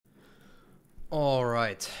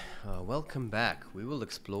Alright, welcome back. We will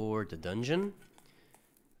explore the dungeon.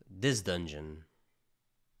 This dungeon.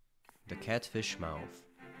 The Catfish Mouth.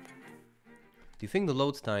 Do you think the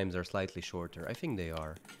load times are slightly shorter? I think they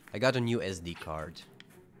are. I got a new SD card.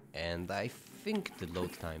 And I think the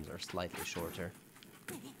load times are slightly shorter.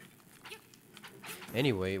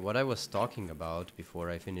 Anyway, what I was talking about before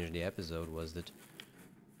I finished the episode was that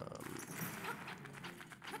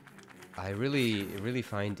I really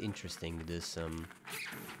find interesting this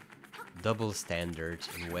double standard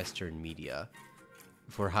in Western media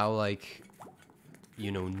for how, like,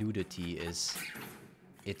 you know, nudity is,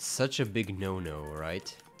 it's such a big no-no,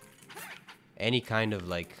 right? Any kind of,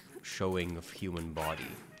 like, showing of human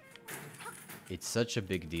body, it's such a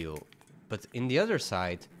big deal. But in the other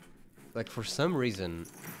side, like, for some reason,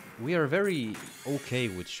 we are very okay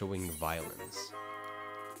with showing violence.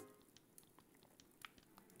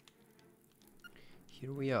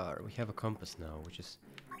 Here we are. We have a compass now, which is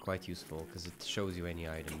quite useful, because it shows you any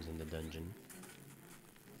items in the dungeon.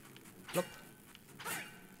 Plop.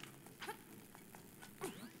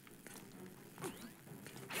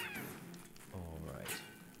 Alright.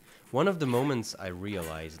 One of the moments I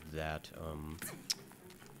realized that,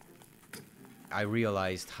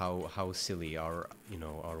 how silly our, you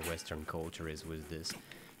know, our Western culture is with this,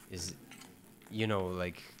 is, you know,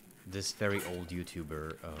 like, this very old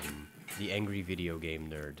YouTuber, the Angry Video Game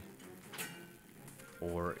Nerd,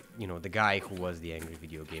 or, you know, the guy who was the Angry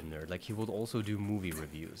Video Game Nerd, like, he would also do movie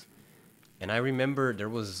reviews. And I remember there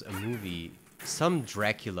was a movie, some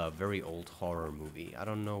Dracula, very old horror movie, I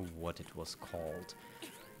don't know what it was called,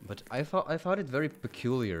 but I thought it very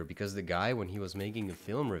peculiar, because the guy, when he was making a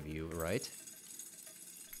film review, right,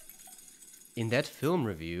 in that film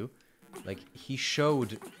review, like, he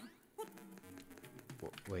showed...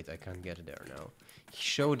 Wait, I can't get there now. He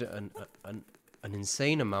showed an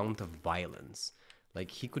insane amount of violence. Like,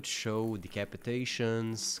 he could show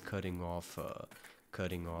decapitations, cutting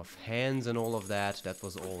off hands and all of that. That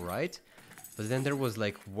was all right. But then there was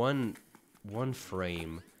like one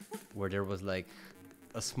frame where there was like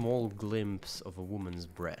a small glimpse of a woman's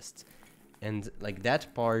breast, and like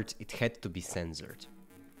that part, it had to be censored,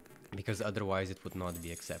 because otherwise it would not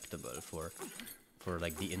be acceptable for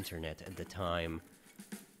like the internet at the time.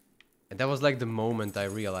 And that was like the moment I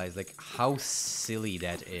realized, like, how silly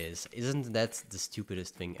that is. Isn't that the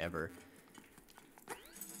stupidest thing ever?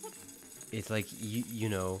 It's like, you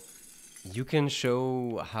know, you can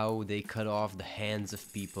show how they cut off the hands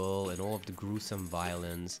of people and all of the gruesome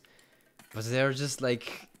violence, but they're just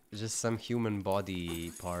like, just some human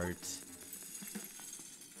body part.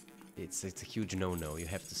 It's a huge no-no. You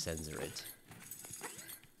have to censor it.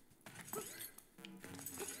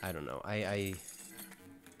 I don't know.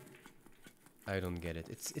 I don't get it.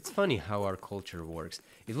 It's funny how our culture works.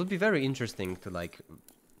 It would be very interesting to, like,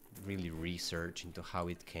 really research into how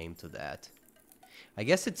it came to that. I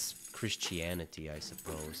guess it's Christianity, I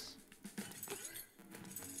suppose.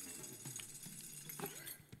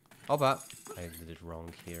 Oba! I did it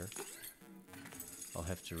wrong here. I'll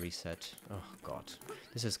have to reset. Oh god.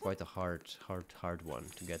 This is quite a hard one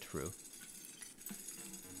to get through.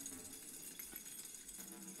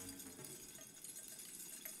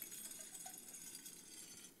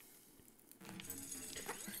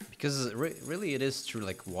 Because really it is true,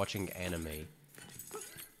 like, watching anime.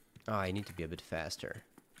 Ah, I need to be a bit faster.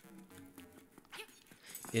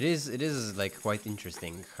 It is like quite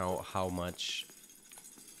interesting how much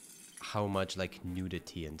like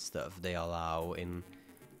nudity and stuff they allow in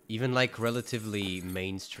even like relatively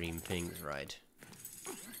mainstream things, right?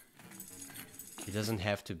 It doesn't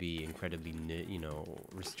have to be incredibly, you know,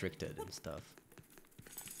 restricted and stuff.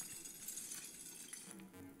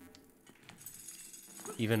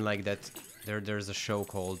 Even like that, there's a show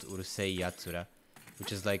called Urusei Yatsura,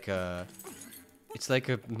 which is like a, it's like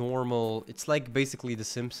a normal, it's like basically The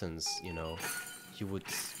Simpsons, you know. It would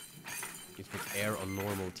air on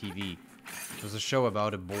normal TV. It was a show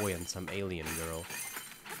about a boy and some alien girl.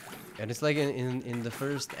 And it's like in the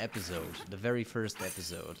first episode, the very first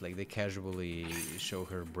episode, like, they casually show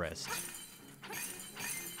her breast.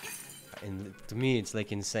 And to me, it's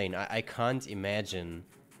like insane. I can't imagine...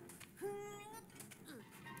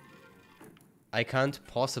 I can't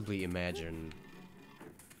possibly imagine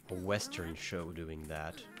a Western show doing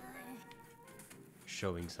that.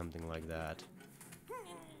 Showing something like that.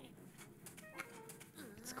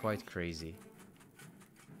 It's quite crazy.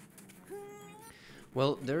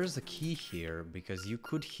 Well, there is a key here, because you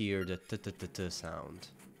could hear the t-t-t-t sound.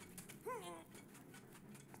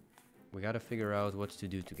 We gotta figure out what to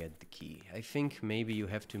do to get the key. I think maybe you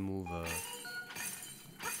have to move a...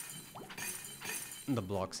 the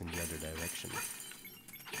blocks in the other direction.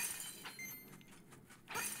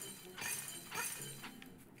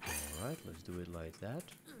 Alright, let's do it like that.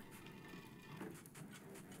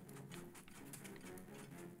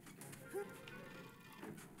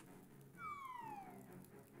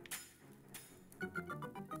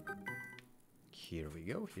 Here we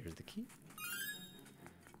go, here's the key.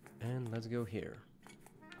 And let's go here.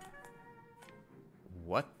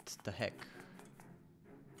 What the heck?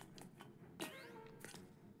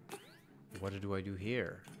 What do I do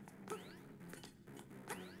here?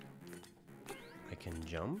 I can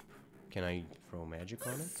jump? Can I throw magic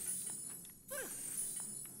on it?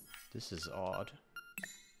 This is odd.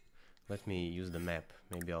 Let me use the map.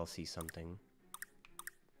 Maybe I'll see something.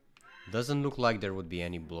 Doesn't look like there would be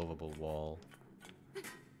any blowable wall.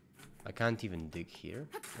 I can't even dig here.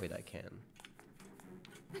 Wait, I can.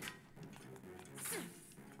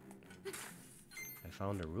 I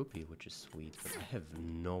found a rupee, which is sweet, but I have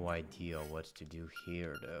no idea what to do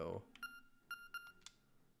here, though.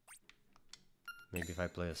 Maybe if I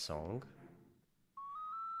play a song?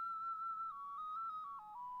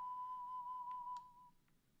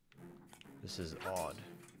 This is odd.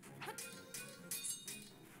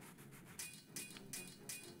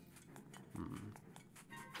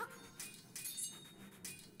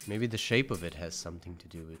 Maybe the shape of it has something to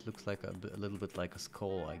do. It looks like a little bit like a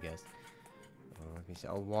skull, I guess. Okay, so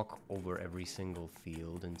I'll walk over every single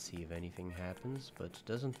field and see if anything happens, but it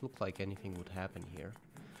doesn't look like anything would happen here.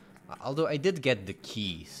 Although I did get the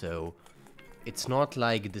key, so it's not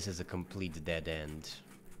like this is a complete dead end.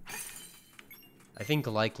 I think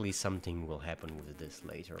likely something will happen with this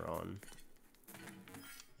later on.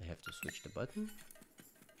 I have to switch the button.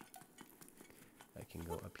 I can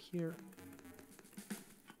go up here.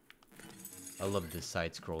 I love this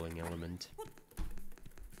side-scrolling element.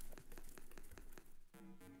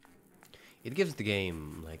 It gives the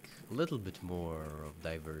game like a little bit more of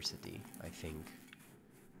diversity, I think.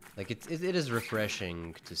 Like it is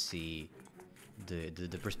refreshing to see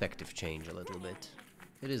the perspective change a little bit.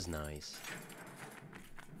 It is nice.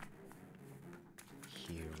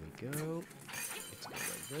 Here we go. Let's go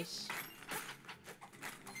like this.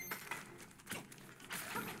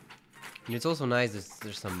 And it's also nice that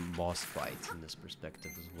there's some boss fights in this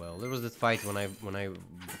perspective as well. There was that fight when I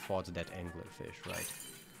fought that anglerfish, right?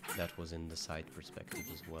 That was in the side perspective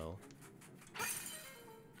as well.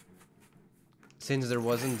 Since there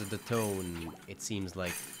wasn't the tone, it seems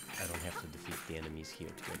like I don't have to defeat the enemies here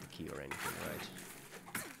to get the key or anything, right?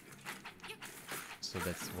 So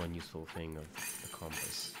that's one useful thing of the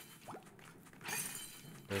compass.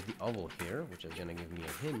 There's the oval here, which is gonna give me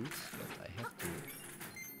a hint, but I have to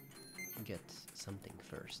get something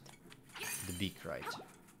first. The beak, right?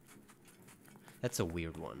 That's a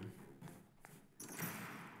weird one.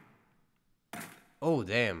 Oh,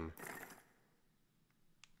 damn.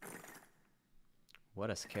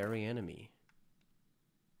 What a scary enemy.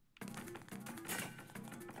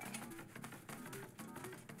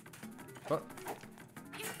 Oh,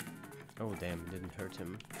 oh damn, it didn't hurt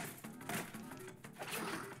him.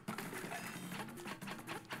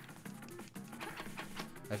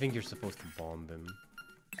 I think you're supposed to bomb him.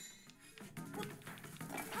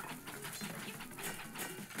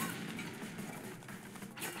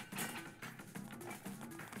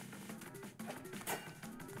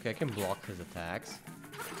 Okay, I can block his attacks.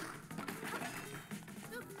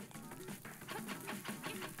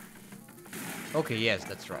 Okay, yes,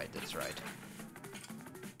 that's right, that's right.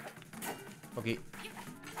 Okay,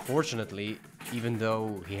 fortunately, even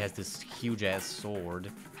though he has this huge-ass sword,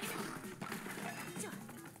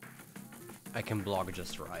 I can block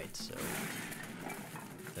just right, so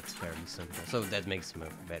that's fairly simple. So that makes him a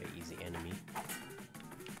very easy enemy.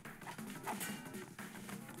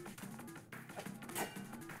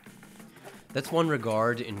 That's one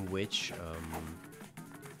regard in which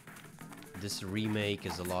this remake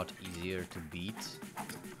is a lot easier to beat.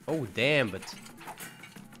 Oh damn, but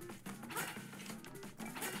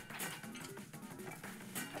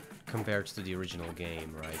compared to the original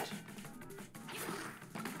game, right?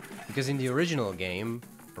 Because in the original game,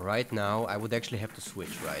 right now, I would actually have to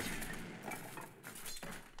switch, right?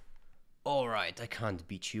 Alright, I can't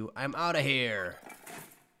beat you. I'm out of here!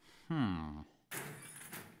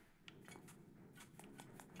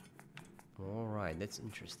 Alright, that's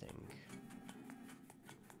interesting.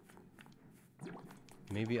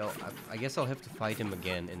 Maybe I guess I'll have to fight him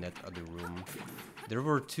again in that other room. There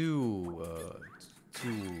were two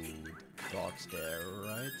dots there,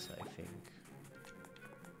 right? I think.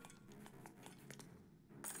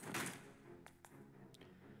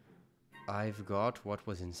 I've got what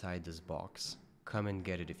was inside this box. Come and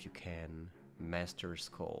get it if you can. Master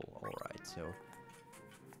Skull. Alright, so...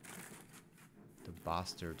 The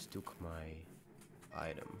bastards took my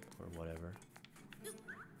item, or whatever.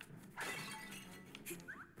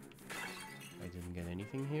 I didn't get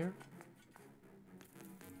anything here.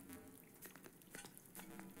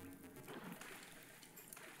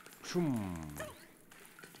 Shum.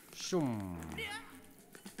 Shum.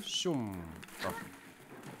 Shum. Oh.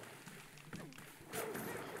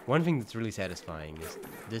 One thing that's really satisfying is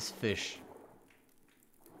this fish.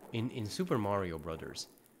 In Super Mario Brothers,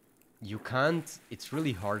 you can't... It's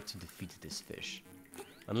really hard to defeat this fish.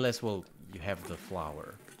 Unless, well, you have the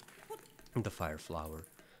flower. The fire flower.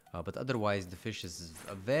 But otherwise, the fish is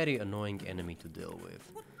a very annoying enemy to deal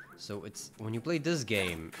with. So it's... When you play this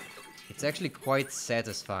game, it's actually quite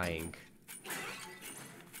satisfying.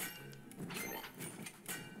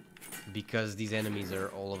 Because these enemies are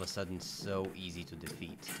all of a sudden so easy to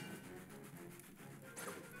defeat.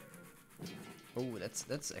 Oh,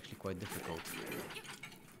 that's actually quite difficult.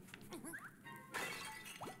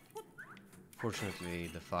 Fortunately,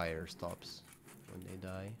 the fire stops when they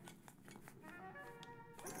die.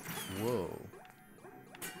 Whoa.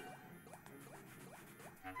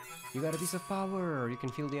 You got a piece of power! You can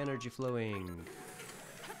feel the energy flowing.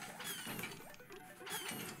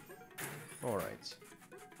 Alright.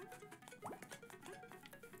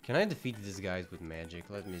 Can I defeat these guys with magic?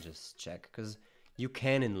 Let me just check, because you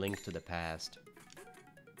can in Link to the Past.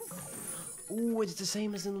 Ooh, it's the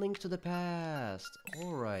same as in Link to the Past!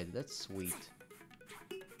 Alright, that's sweet.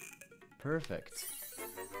 Perfect.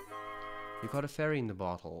 You caught a fairy in the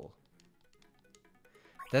bottle.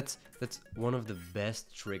 That's one of the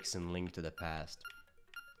best tricks in Link to the Past.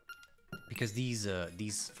 Because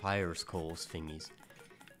these fire skulls thingies,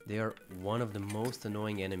 they are one of the most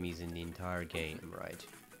annoying enemies in the entire game, right?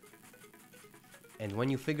 And when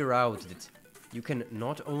you figure out that you can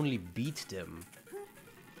not only beat them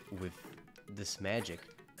with this magic,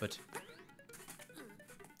 but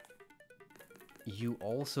you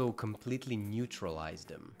also completely neutralize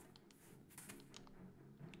them.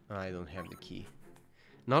 I don't have the key.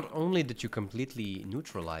 Not only did you completely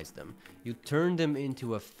neutralize them, you turn them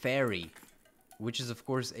into a fairy, which is of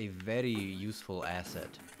course a very useful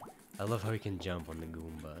asset. I love how you can jump on the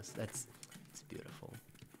Goombas. It's beautiful.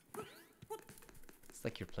 It's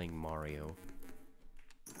like you're playing Mario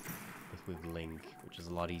with Link, which is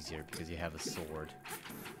a lot easier because you have a sword,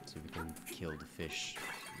 so you can kill the fish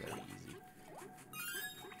very easy.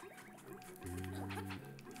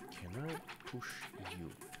 Can I push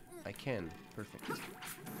you? I can. Perfect.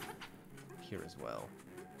 Here as well.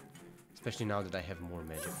 Especially now that I have more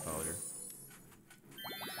magic powder.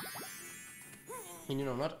 And you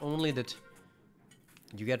know, not only that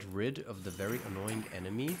you get rid of the very annoying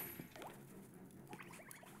enemy,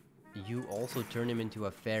 you also turn him into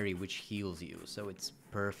a fairy which heals you, so it's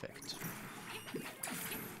perfect.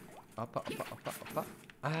 Uppa, uppa, uppa, uppa.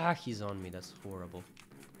 Ah, he's on me, that's horrible.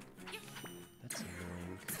 That's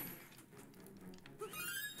annoying.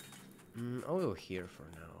 I'll go here for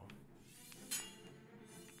now.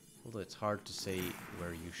 Although it's hard to say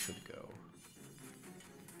where you should go.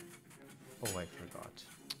 Oh, I forgot.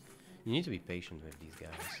 You need to be patient with these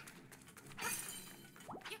guys.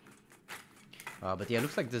 But yeah, it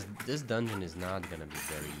looks like this dungeon is not gonna be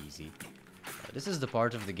very easy. This is the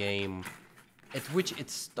part of the game at which it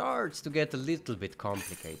starts to get a little bit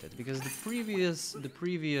complicated, because the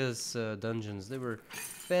previous dungeons, they were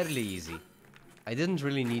fairly easy. I didn't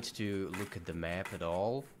really need to look at the map at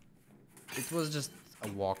all. It was just a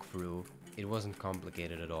walkthrough. It wasn't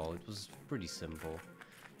complicated at all. It was pretty simple.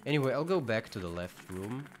 Anyway, I'll go back to the left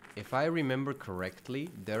room. If I remember correctly,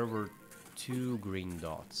 there were 2 green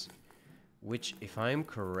dots. Which, if I'm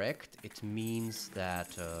correct, it means that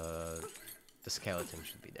the skeleton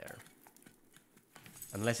should be there.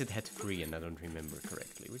 Unless it had 3 and I don't remember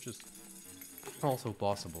correctly, which is also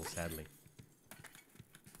possible, sadly.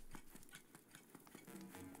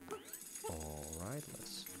 Alright,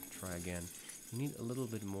 let's try again. You need a little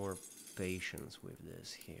bit more patience with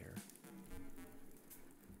this here.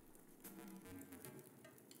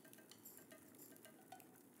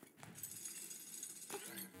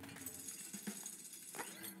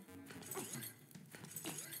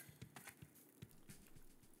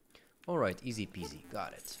 Alright, easy peasy,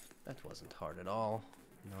 got it. That wasn't hard at all.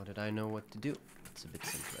 Now that I know what to do, it's a bit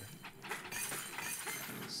simpler.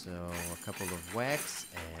 So, a couple of whacks,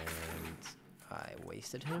 and I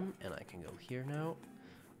wasted him, and I can go here now.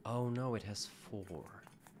 Oh no, it has 4.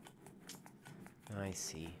 I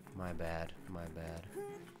see. My bad, my bad.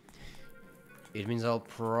 It means I'll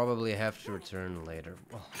probably have to return later.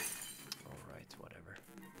 Oh, alright, whatever.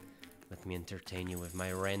 let me entertain you with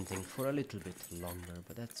my ranting for a little bit longer,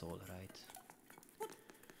 but that's alright.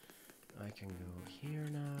 I can go here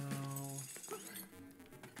now.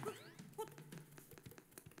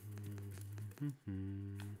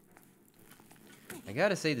 I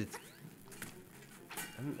gotta say that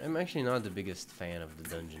I'm actually not the biggest fan of the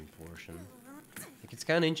dungeon portion. Like, it's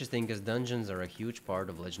kind of interesting because dungeons are a huge part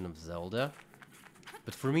of Legend of Zelda,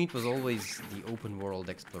 but for me it was always the open world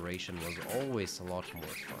exploration was always a lot more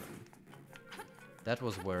fun. That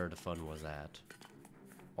was where the fun was at.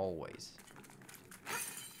 Always.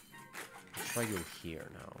 Let's try go here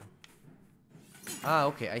now. Ah,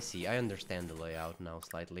 okay, I see. I understand the layout now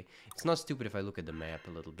slightly. It's not stupid if I look at the map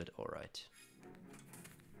a little bit. Alright.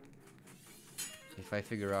 If I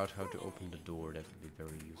figure out how to open the door, that would be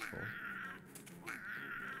very useful.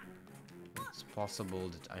 It's possible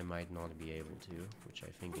that I might not be able to, which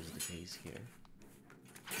I think is the case here.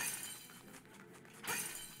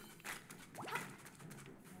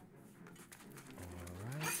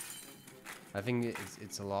 Alright. I think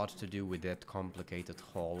it's a lot to do with that complicated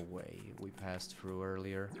hallway we passed through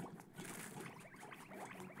earlier.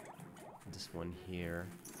 This one here,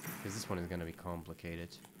 because this one is gonna be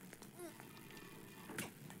complicated.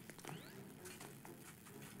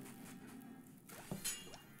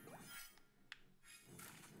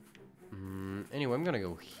 Anyway, I'm gonna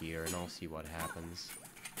go here and I'll see what happens.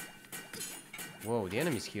 Whoa, the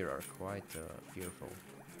enemies here are quite fearful.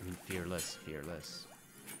 I mean, fearless.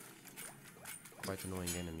 Quite annoying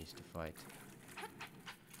enemies to fight.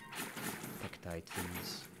 Pectite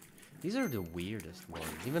things. These are the weirdest ones.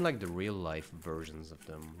 Even like the real life versions of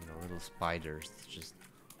them. You know, little spiders that just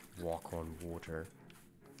walk on water.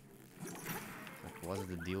 Like, what's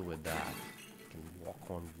the deal with that? You can walk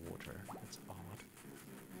on water. That's odd.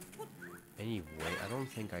 Anyway, I don't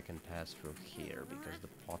think I can pass through here because the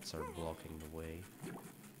pots are blocking the way.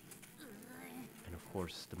 And of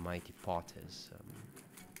course, the mighty pot is...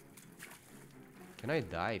 Can I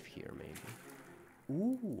dive here, maybe?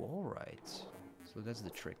 Ooh, alright. So that's the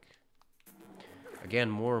trick. Again,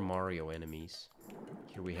 more Mario enemies.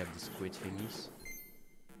 Here we have the squid thingies.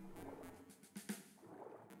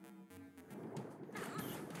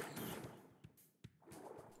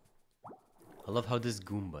 I love how this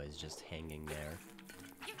Goomba is just hanging there.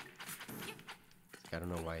 I don't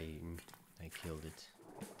know why I killed it.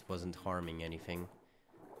 It wasn't harming anything.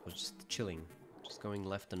 It was just chilling. Just going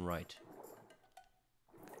left and right.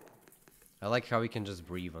 I like how we can just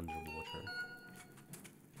breathe underwater.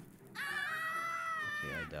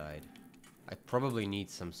 Okay, I died. I probably need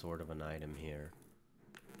some sort of an item here.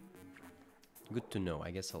 Good to know.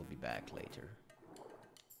 I guess I'll be back later.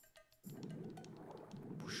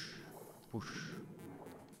 Push.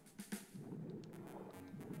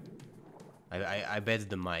 I bet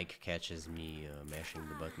the mic catches me mashing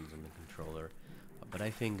the buttons on the controller, but I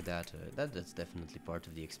think that that's definitely part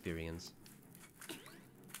of the experience.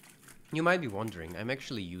 You might be wondering, I'm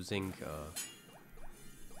actually using a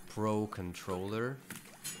Pro controller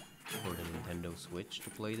for the Nintendo Switch to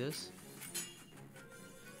play this.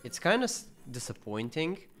 It's kind of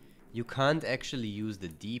disappointing. You can't actually use the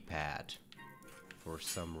D-pad for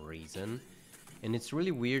some reason, and it's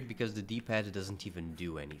really weird because the D-pad doesn't even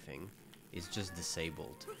do anything. It's just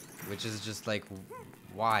disabled, which is just like,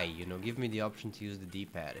 why? You know, give me the option to use the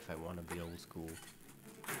D-pad if I want to be old school.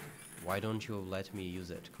 Why don't you let me use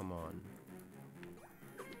it? Come on.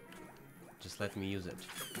 Just let me use it.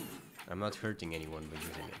 I'm not hurting anyone by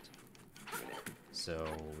using it. So,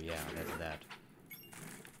 yeah, that's that.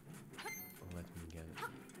 Let me get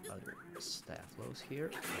other Stafflos here.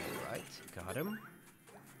 Alright, got him.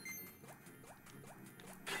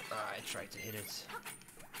 I tried to hit it.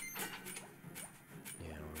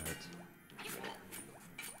 Yeah, alright.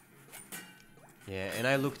 Yeah, and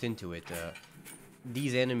I looked into it.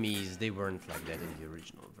 These enemies, they weren't like that in the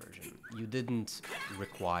original version. You didn't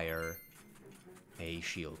require a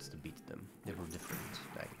shield to beat them. They were different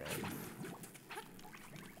back then.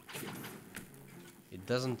 It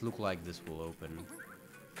doesn't look like this will open.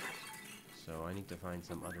 So I need to find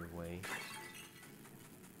some other way.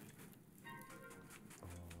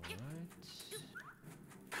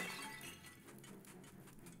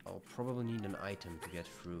 I'll probably need an item to get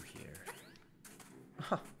through here.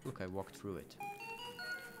 Ha! Look, I walked through it.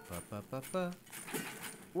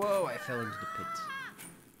 Whoa, I fell into the pit.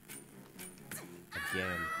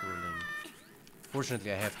 Again, poor Link.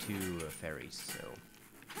 Fortunately, I have two fairies, so...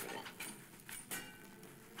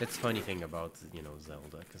 That's the funny thing about, you know,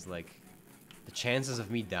 Zelda, because, like, the chances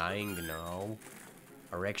of me dying now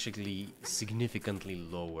are actually significantly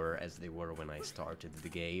lower as they were when I started the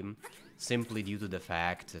game, simply due to the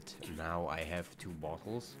fact that now I have two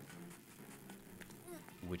bottles.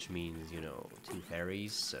 which means, you know, 2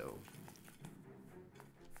 fairies, so...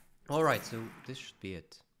 Alright, so this should be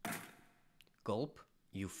it. Gulp,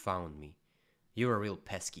 you found me. You're a real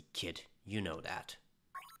pesky kid, you know that.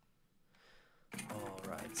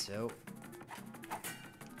 Alright, so...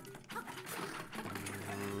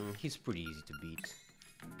 he's pretty easy to beat.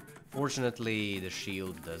 Fortunately, the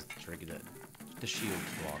shield does the trick. The shield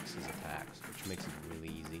blocks his attacks, which makes it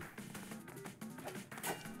really easy.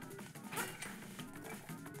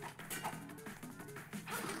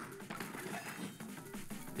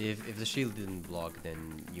 If the shield didn't block,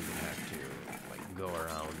 then you would have to like go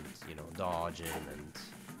around, you know, dodge him and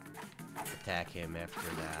attack him after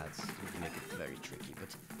that. It would make it very tricky,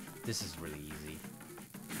 but this is really easy.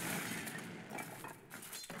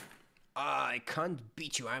 I can't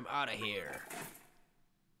beat you, I'm out of here.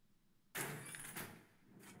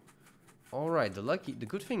 Alright, the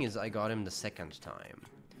good thing is I got him the second time.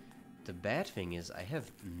 The bad thing is I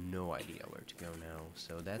have no idea where to go now,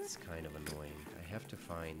 so that's kind of annoying. I have to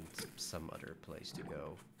find some other place to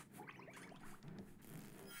go.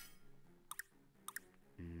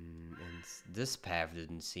 And this path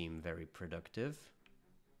didn't seem very productive.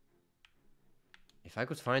 If I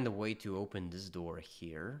could find a way to open this door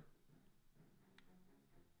here...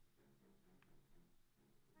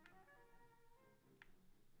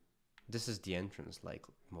 This is the entrance, like,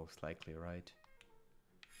 most likely, right?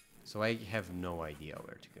 So I have no idea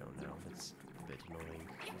where to go now. That's a bit annoying.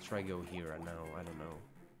 Let's try go here now. I don't know.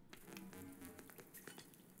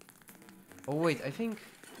 Oh wait, I think...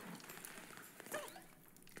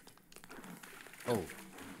 Oh,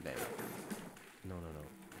 damn. No.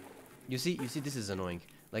 You see, this is annoying.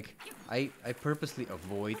 Like, I purposely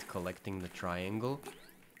avoid collecting the triangle,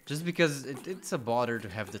 just because it's a bother to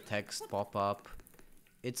have the text pop up.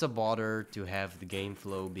 It's a bother to have the game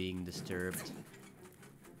flow being disturbed.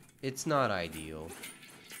 It's not ideal.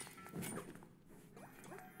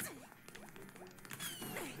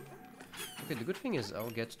 Okay, the good thing is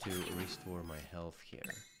I'll get to restore my health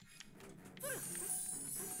here.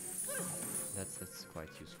 That's quite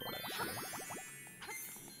useful actually.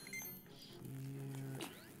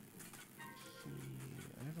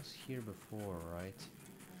 I was here before, right?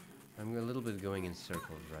 I'm a little bit going in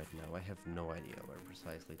circles right now. I have no idea where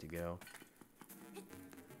precisely to go.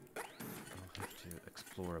 I'll have to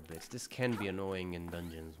explore a bit. This can be annoying in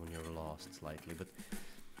dungeons when you're lost slightly, but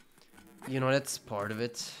you know, that's part of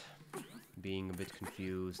it. Being a bit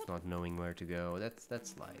confused, not knowing where to go.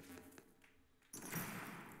 That's life.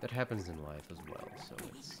 That happens in life as well, so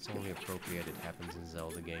it's only appropriate it happens in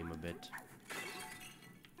Zelda game a bit.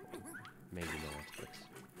 Maybe not, but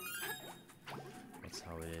that's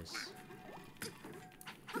how it is.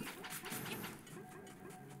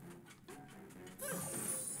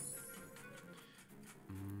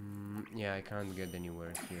 Yeah, I can't get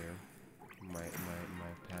anywhere here. My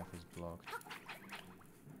path is blocked.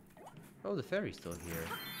 Oh, the fairy's still here.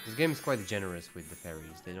 This game is quite generous with the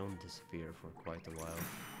fairies. They don't disappear for quite a while.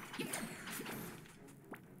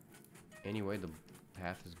 Anyway, the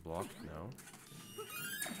path is blocked now.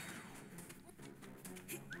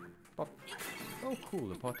 Pop. Oh, cool.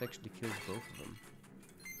 The pot actually kills both of them.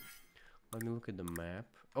 Let me look at the map.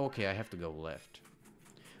 Okay, I have to go left.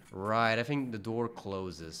 Right, I think the door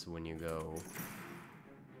closes when you go.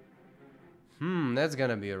 That's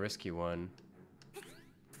gonna be a risky one.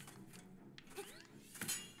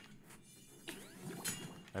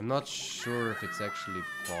 I'm not sure if it's actually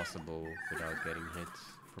possible without getting hit.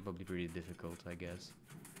 Probably pretty difficult, I guess.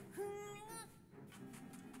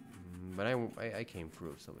 But I came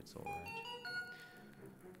through, so it's alright.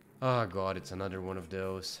 Oh god, it's another one of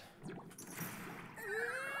those.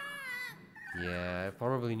 Yeah, I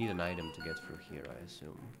probably need an item to get through here, I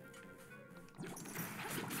assume.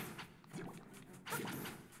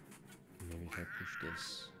 Maybe if I push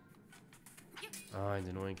this. Ah, and the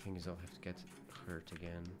annoying thing is I'll have to get hurt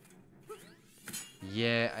again.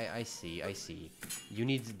 Yeah, I see. You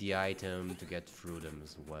need the item to get through them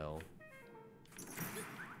as well.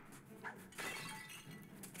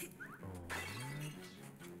 Alright.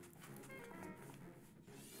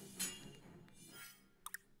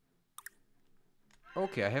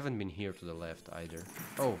 Okay, I haven't been here to the left either.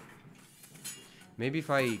 Oh. Maybe if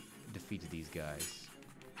I defeat these guys,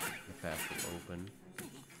 the path will open.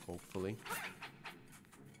 Hopefully.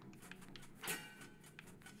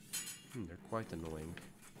 They're quite annoying.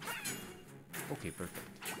 Okay, perfect.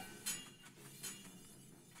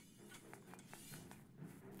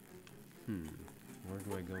 Where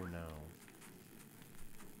do I go now?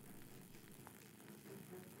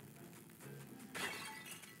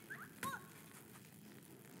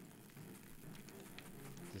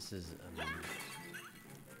 This is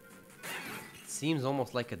seems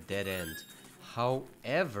almost like a dead end.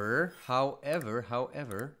 However,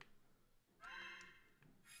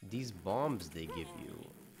 these bombs they give you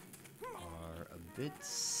are a bit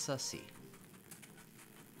sussy.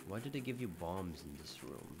 Why do they give you bombs in this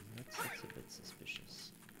room? That's a bit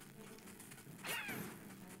suspicious.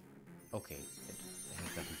 Okay, it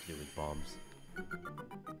has nothing to do with bombs.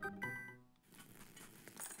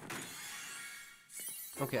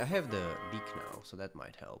 Okay, I have the beak now, so that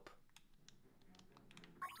might help.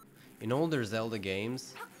 In older Zelda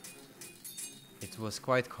games, it was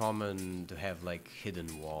quite common to have like hidden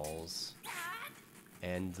walls.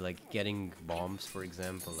 And like getting bombs, for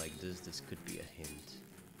example, like this could be a hint.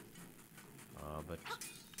 But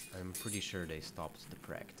I'm pretty sure they stopped the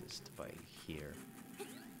practice by here.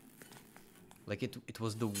 Like it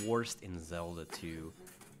was the worst in Zelda 2.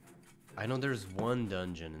 I know there's one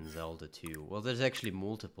dungeon in Zelda 2. Well, there's actually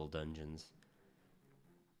multiple dungeons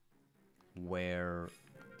where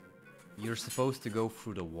you're supposed to go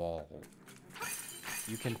through the wall.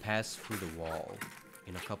 You can pass through the wall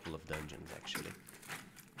in a couple of dungeons, actually.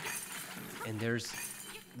 And there's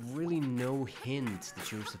really no hint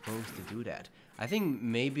that you're supposed to do that. I think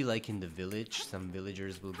maybe like in the village, some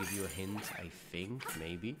villagers will give you a hint, I think,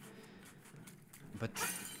 maybe. But,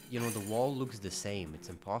 you know, the wall looks the same. It's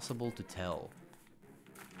impossible to tell.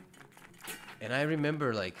 And I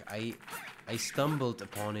remember, like, I stumbled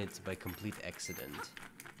upon it by complete accident.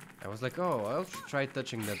 I was like, oh, I'll try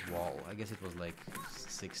touching that wall. I guess it was like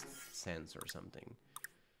 6th sense or something.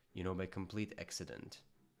 You know, by complete accident.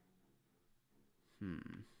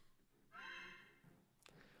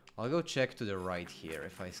 I'll go check to the right here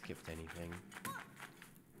if I skipped anything.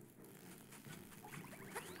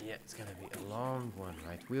 Yeah, it's gonna be a long one,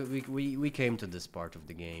 right? We came to this part of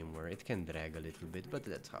the game where it can drag a little bit, but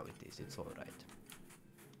that's how it is. It's all right.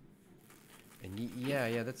 And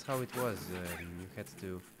yeah, that's how it was. You had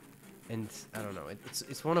to, and I don't know.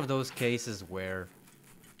 It's one of those cases where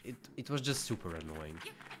it was just super annoying.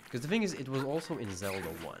 Because the thing is, it was also in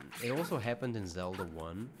Zelda 1. It also happened in Zelda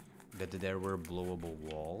 1 that there were blowable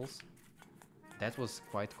walls. That was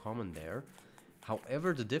quite common there.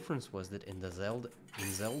 However, the difference was that in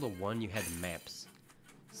Zelda 1 you had maps.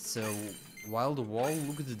 So while the wall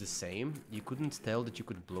looked the same, you couldn't tell that you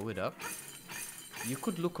could blow it up. You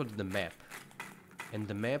could look at the map, and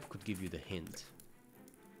the map could give you the hint.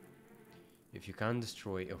 If you can't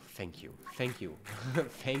destroy... Oh, thank you. Thank you.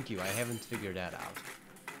 Thank you, I haven't figured that out.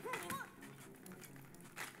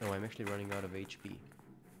 Oh, I'm actually running out of HP.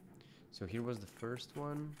 So here was the first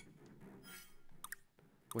one.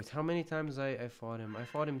 Wait, how many times I fought him? I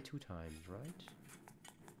fought him 2 times, right?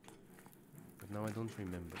 But now I don't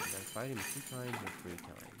remember. Did I fight him 2 times or 3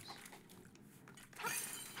 times?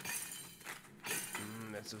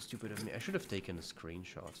 That's so stupid of me. I should have taken a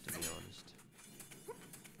screenshot, to be honest.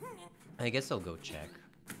 I guess I'll go check.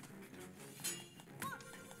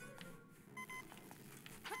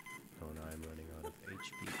 Oh no, I'm running out of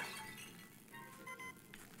HP.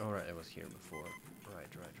 Alright, I was here before. Right.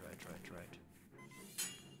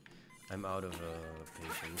 I'm out of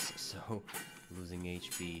patience, so losing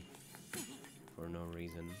HP for no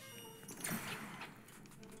reason.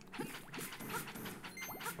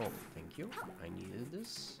 Oh, thank you. I needed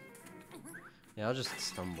this. Yeah, I'll just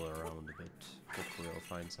stumble around a bit. Hopefully I'll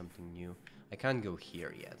find something new. I can't go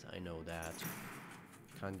here yet, I know that.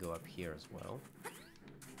 Can't go up here as well.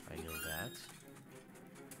 I know that.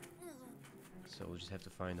 So we'll just have to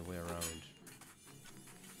find a way around.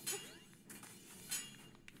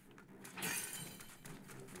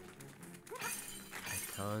 I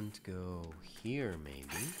can't go here,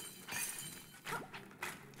 maybe.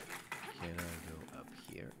 Can I go up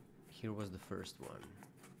here? Here was the first one.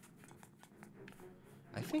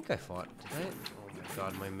 I think I fought. Did I? Oh my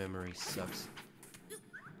god, my memory sucks.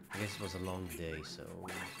 I guess it was a long day, so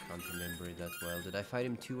I can't remember it that well. Did I fight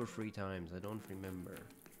him 2 or 3 times? I don't remember.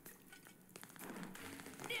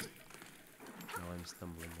 Now I'm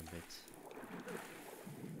stumbling a bit.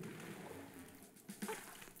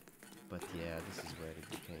 But yeah, this is where it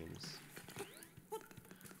becomes.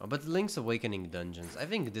 Oh, but Link's Awakening dungeons, I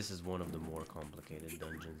think this is one of the more complicated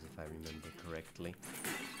dungeons, if I remember correctly.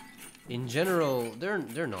 In general,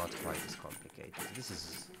 they're not quite as complicated. This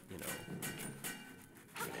is, you know...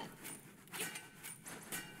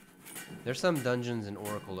 There's some dungeons in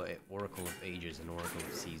Oracle of Ages and Oracle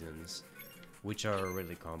of Seasons, which are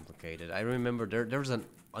really complicated. I remember there's an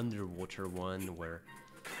underwater one where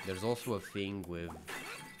there's also a thing with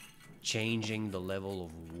changing the level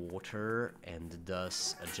of water and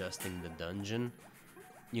thus adjusting the dungeon.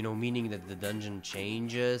 You know, meaning that the dungeon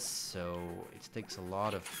changes, so it takes a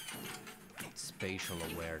lot of spatial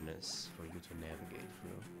awareness for you to navigate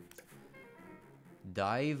through.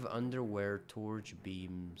 Dive under where torch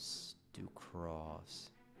beams do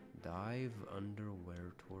cross. Dive under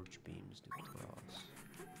where torch beams do cross.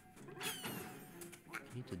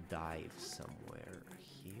 I need to dive somewhere.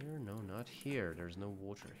 Here? No, not here. There's no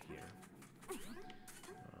water here.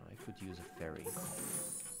 I could use a ferry.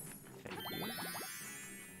 Thank you.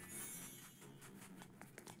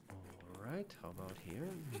 Alright, how about here?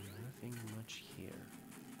 Nothing much here.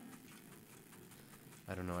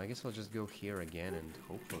 I don't know, I guess I'll just go here again and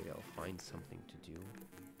hopefully I'll find something to do.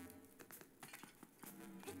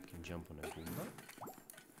 I can jump on a Goomba.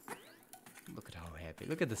 Look at how happy,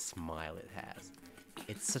 look at the smile it has.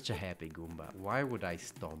 It's such a happy Goomba. Why would I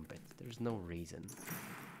stomp it? There's no reason.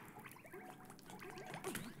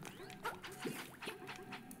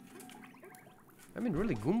 I mean,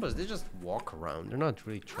 really, Goombas, they just walk around. They're not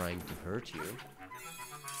really trying to hurt you.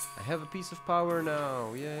 I have a piece of power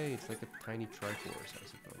now. Yay, it's like a tiny Triforce, I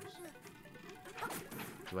suppose.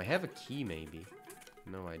 Do I have a key, maybe?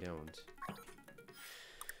 No, I don't.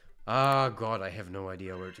 Ah, God, I have no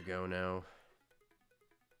idea where to go now.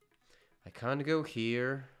 I can't go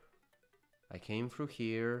here. I came through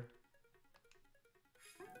here.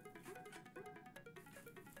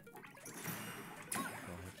 I'll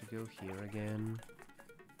have to go here again.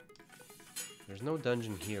 There's no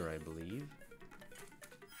dungeon here, I believe.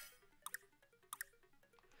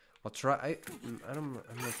 I'll try. I'm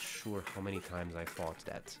not sure how many times I fought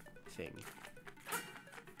that thing.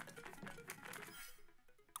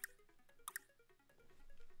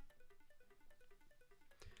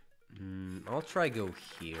 I'll try go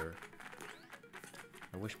here.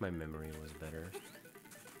 I wish my memory was better.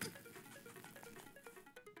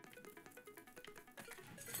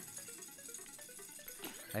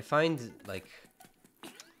 I find like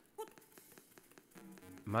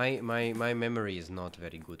my memory is not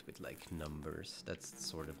very good with like numbers. That's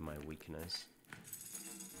sort of my weakness.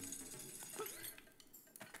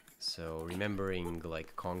 So remembering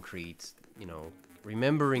like concrete, you know,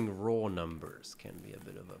 remembering raw numbers can be a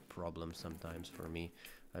bit of a problem sometimes for me.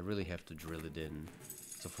 I really have to drill it in.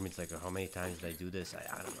 So for me it's like, how many times did I do this?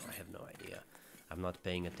 I don't know, I have no idea. I'm not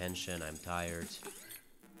paying attention, I'm tired.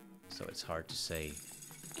 So it's hard to say.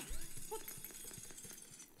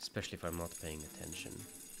 Especially if I'm not paying attention.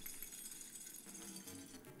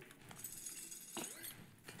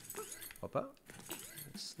 Hoppa.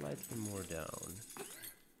 Slightly more down.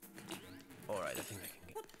 Alright, I think I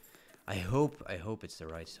can get... I hope it's the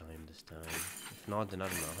right time this time. If not, then I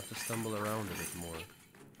don't know, I'll have to stumble around a bit more.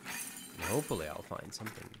 And hopefully I'll find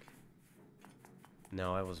something.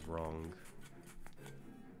 No, I was wrong.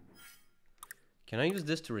 Can I use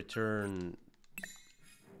this to return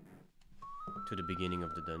to the beginning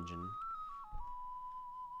of the dungeon?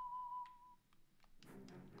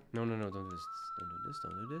 No, don't do this. Don't do this,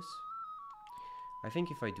 don't do this. I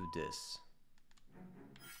think if I do this...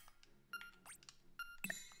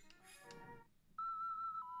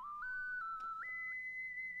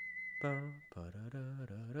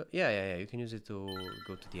 Yeah, you can use it to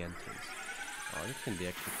go to the entrance. Oh, this can be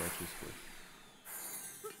actually quite useful.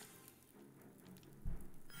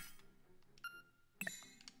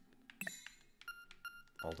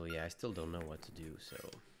 Although, yeah, I still don't know what to do, so...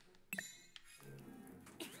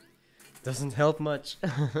 Doesn't help much.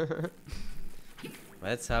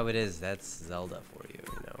 That's how it is, that's Zelda for you,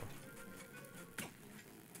 you know.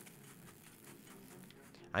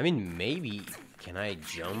 I mean, maybe... Can I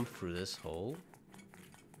jump through this hole?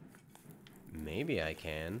 Maybe I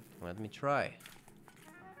can. Let me try.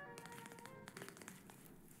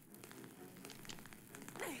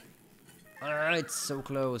 Alright, so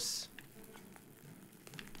close.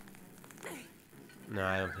 No,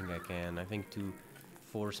 I don't think I can. I think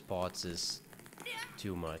 4 spots is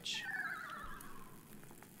too much.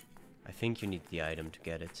 I think you need the item to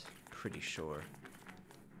get it. Pretty sure.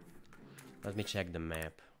 Let me check the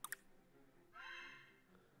map.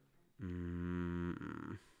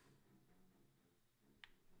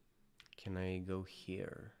 Can I go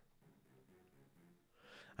here?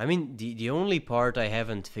 I mean, the only part I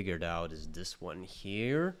haven't figured out is this one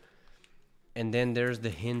here. And then there's the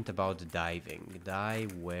hint about diving.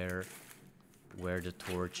 Dive where the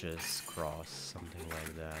torches cross. Something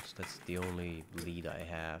like that. That's the only lead I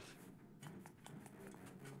have.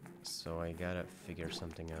 So I gotta figure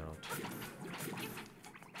something out.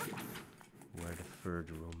 Where the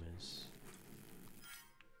third room is.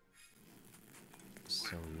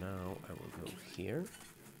 So now I will go here.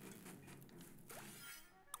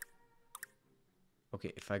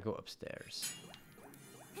 Okay, if I go upstairs.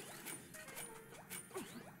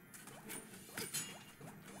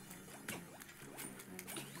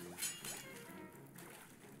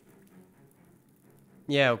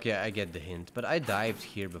 Yeah, okay, I get the hint. But I dived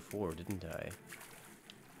here before, didn't I?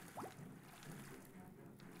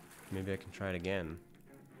 Maybe I can try it again.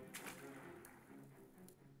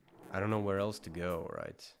 I don't know where else to go,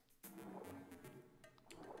 right?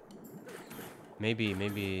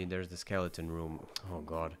 Maybe there's the skeleton room. Oh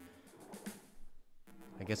god.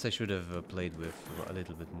 I guess I should have played with a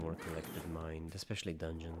little bit more collected mind, especially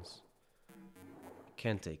dungeons.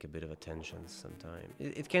 Can take a bit of attention sometimes.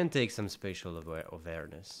 It can take some spatial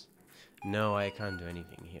awareness. No, I can't do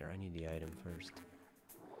anything here. I need the item first.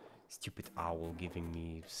 Stupid owl giving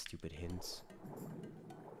me stupid hints.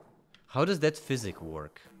 How does that physic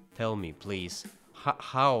work? Tell me, please.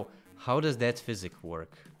 How does that physic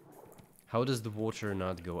work? How does the water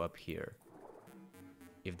not go up here?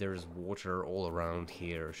 If there's water all around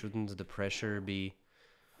here, shouldn't the pressure be...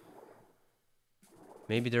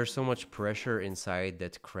 Maybe there's so much pressure inside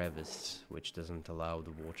that crevice, which doesn't allow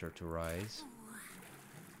the water to rise.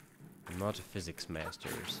 I'm not a physics master,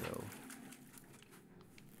 so...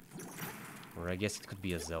 Or I guess it could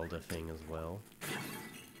be a Zelda thing as well.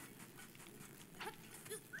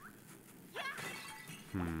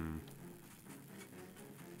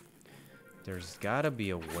 There's gotta be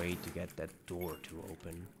a way to get that door to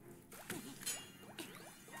open.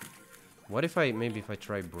 What if maybe if I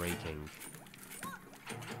try breaking?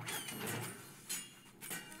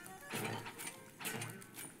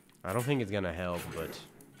 I don't think it's gonna help, but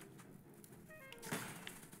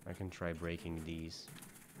I can try breaking these.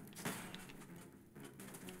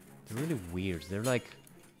 They're really weird. They're like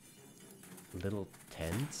little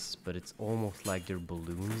tents, but it's almost like they're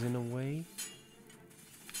balloons in a way.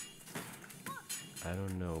 I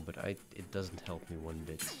don't know, but it doesn't help me one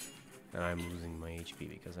bit. And I'm losing my HP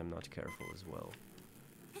because I'm not careful as well.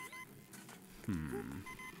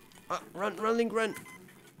 Ah, run, Link, run!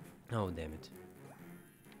 Oh, damn it.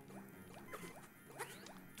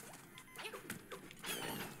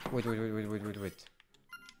 Wait. Hope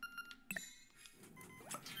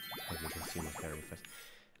you can see my fairy fast.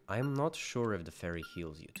 I'm not sure if the fairy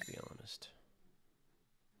heals you, to be honest.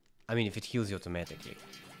 I mean, if it heals you automatically.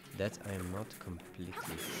 That I am not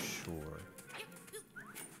completely sure.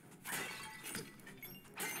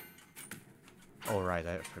 Oh, right,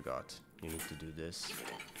 I forgot. You need to do this.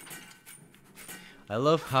 I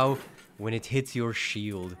love how when it hits your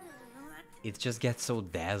shield, it just gets so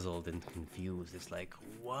dazzled and confused. It's like,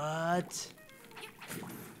 what?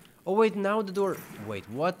 Oh, wait, now the door... Wait,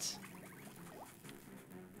 what?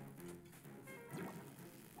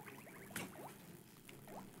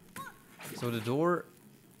 So the door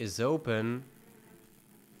is open,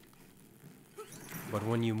 but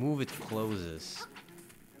when you move it closes.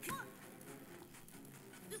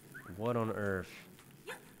 What on earth?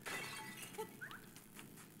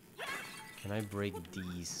 Can I break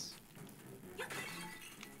these?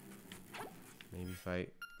 Maybe if I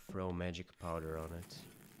throw magic powder on it.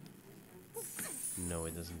 No,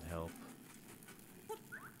 it doesn't help.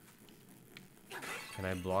 Can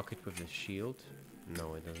I block it with the shield?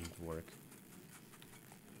 No, it doesn't work.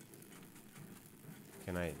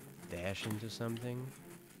 Can I dash into something?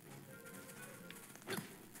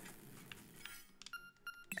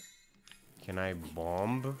 Can I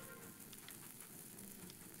bomb?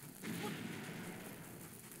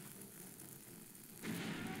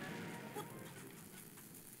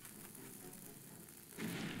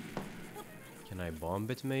 Can I bomb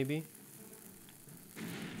it maybe?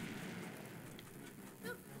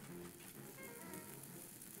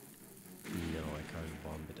 No, I can't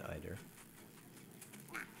bomb it either.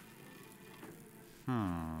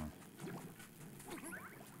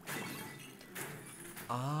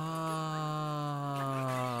 Ah,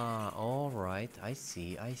 alright, I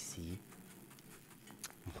see.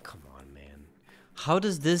 Come on, man. How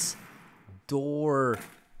does this door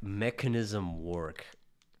mechanism work?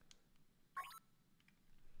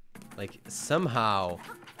 Like, somehow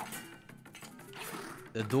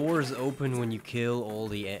the doors open when you kill all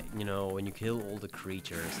the, when you kill all the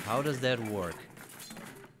creatures. How does that work?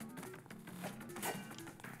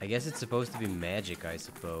 I guess it's supposed to be magic, I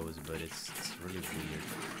suppose, but it's really weird.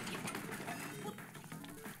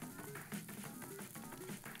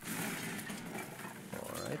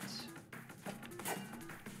 Alright.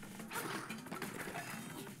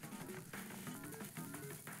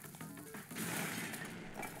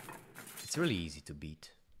 It's really easy to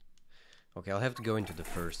beat. Okay, I'll have to go into the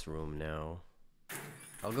first room now.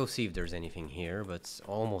 I'll go see if there's anything here, but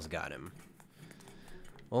almost got him.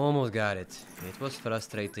 Almost got it. It was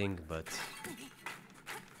frustrating, but...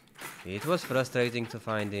 It was frustrating to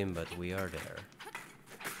find him, but we are there.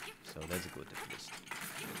 So that's good at least.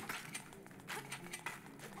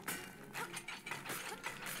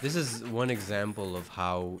 This is one example of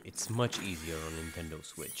how it's much easier on Nintendo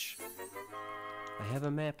Switch. I have a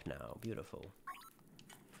map now, beautiful.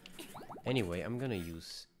 Anyway, I'm gonna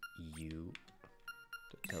use you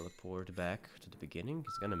to teleport back to the beginning.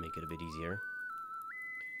 It's gonna make it a bit easier.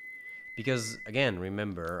 Because, again,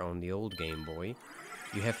 remember, on the old Game Boy,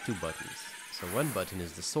 you have two buttons. So one button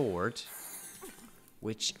is the sword,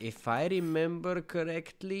 which, if I remember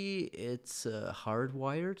correctly, it's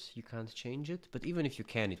hardwired. You can't change it, but even if you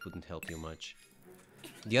can, it wouldn't help you much.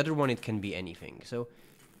 The other one, it can be anything. So,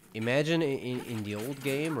 imagine in the old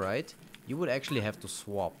game, right, you would actually have to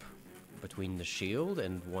swap between the shield,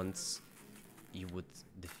 and once you would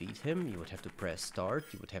defeat him, you would have to press start,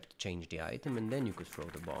 you would have to change the item, and then you could throw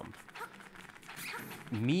the bomb.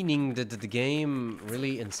 Meaning that the game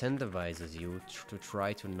really incentivizes you to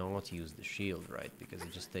try to not use the shield, right? Because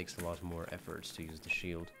it just takes a lot more efforts to use the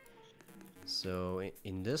shield. So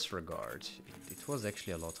in this regard, it was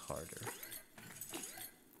actually a lot harder.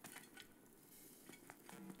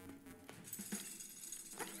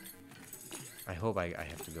 I hope I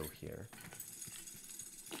have to go here.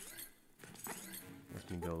 Let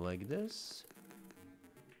me go like this.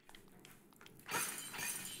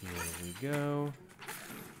 Here we go.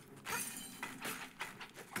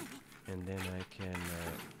 And then I can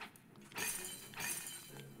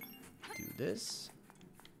do this.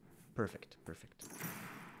 Perfect, perfect.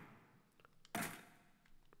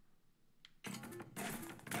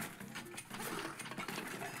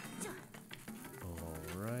 All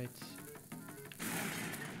right.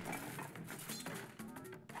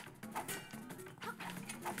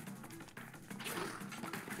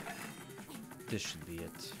 This should be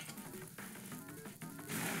it.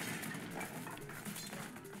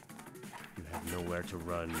 You have nowhere to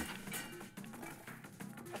run.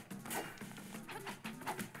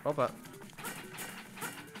 Opa.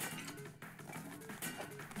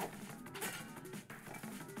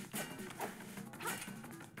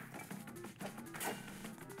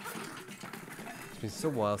 It's been so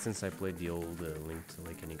while since I played the old Link's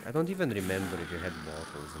Awakening. I don't even remember if you had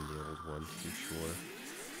bottles in the old one, to be sure.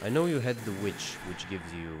 I know you had the witch, which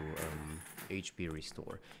gives you HP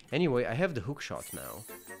restore. Anyway, I have the hookshot now.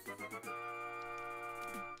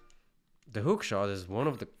 The hookshot is one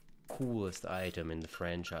of the coolest items in the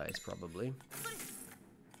franchise, probably.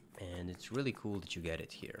 And it's really cool that you get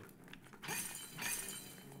it here.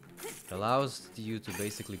 It allows you to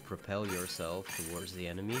basically propel yourself towards the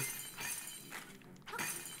enemy.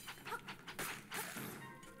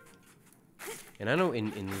 And I know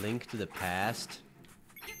in Link to the Past,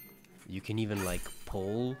 you can even like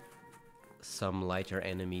pull some lighter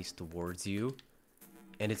enemies towards you.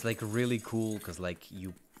 And it's like really cool because like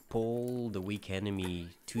you pull the weak enemy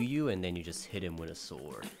to you and then you just hit him with a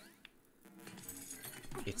sword.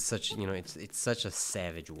 It's such, you know, it's such a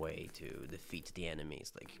savage way to defeat the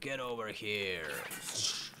enemies. Like, get over here.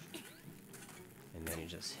 And then you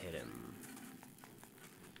just hit him.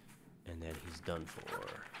 And then he's done for.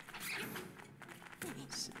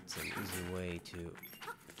 It's an easy way to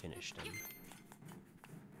finish them.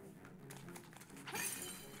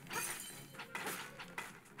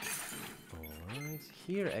 Alright,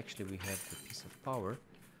 here actually we have the piece of power,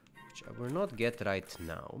 which I will not get right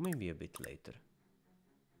now, maybe a bit later.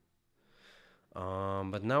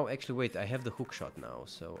 But now, actually, wait, I have the hookshot now,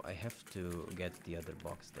 so I have to get the other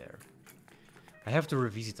box there. I have to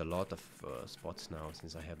revisit a lot of spots now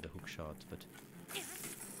since I have the hookshot, but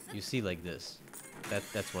you see, like this.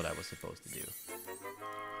 That's what I was supposed to do.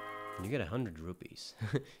 And you get 100 rupees.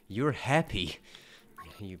 You're happy.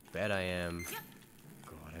 You bet I am.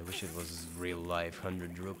 God, I wish it was real life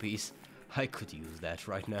 100 rupees. I could use that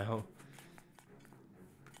right now.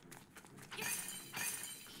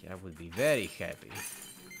 I would be very happy.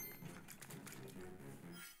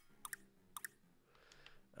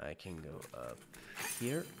 I can go up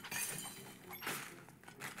here.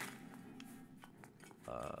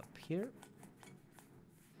 Up here.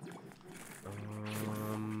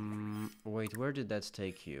 Wait, where did that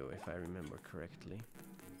take you, if I remember correctly?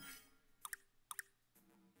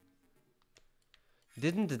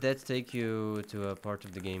 Didn't that take you to a part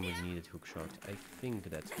of the game where you needed hookshot? I think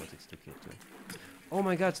that's what it took you to. Oh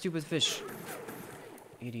my god, stupid fish!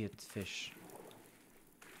 Idiot fish.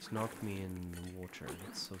 It's knocked me in the water.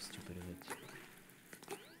 That's so stupid of it.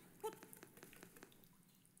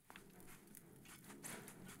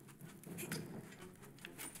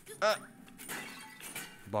 Ah!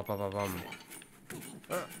 Ba ba ba bum.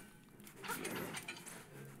 Ah!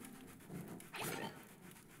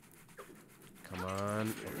 Come on.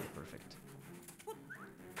 Okay, perfect.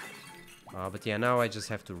 But yeah, now I just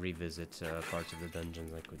have to revisit parts of the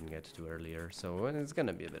dungeons I couldn't get to earlier, so it's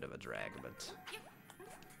gonna be a bit of a drag, but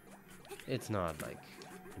it's not, like,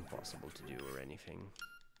 impossible to do or anything.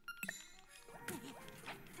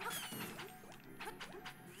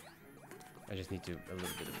 I just need a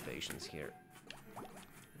little bit of patience here.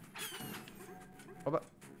 Oba.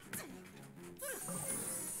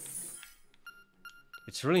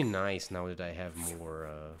 It's really nice now that I have more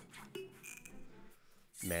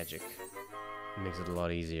magic. It makes it a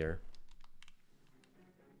lot easier.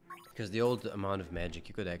 Because the old amount of magic,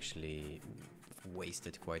 you could actually waste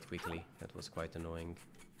it quite quickly. That was quite annoying.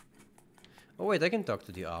 Oh wait, I can talk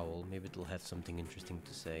to the owl. Maybe it'll have something interesting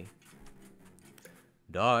to say.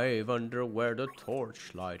 Dive under where the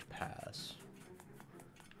torchlight pass.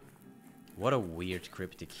 What a weird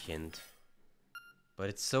cryptic hint. But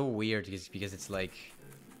it's so weird because it's like...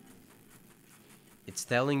 It's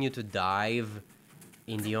telling you to dive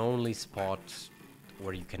in the only spot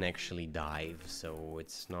where you can actually dive, so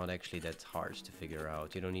it's not actually that hard to figure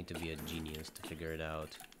out. You don't need to be a genius to figure it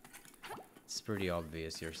out. It's pretty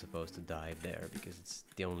obvious you're supposed to dive there because it's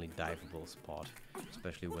the only diveable spot,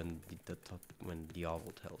 especially when the owl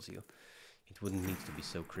tells you. It wouldn't need to be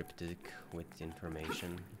so cryptic with the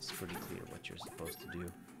information. It's pretty clear what you're supposed to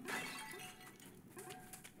do.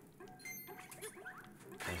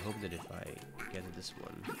 I hope that if I get this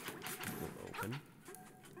one, it will open.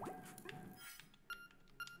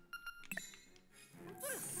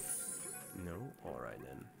 No? Alright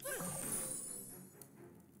then.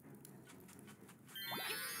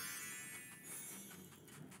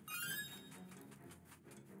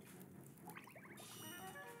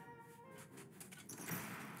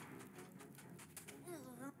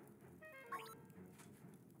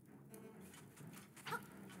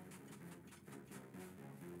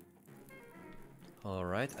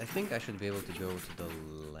 Alright, I think I should be able to go to the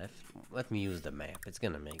left. Let me use the map. It's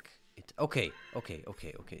gonna make it... Okay.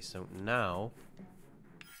 So now...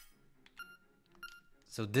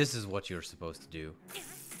 So this is what you're supposed to do.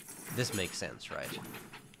 This makes sense, right?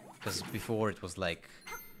 Because before it was like...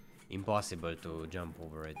 impossible to jump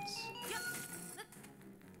over it.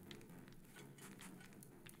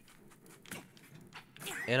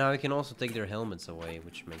 And now we can also take their helmets away,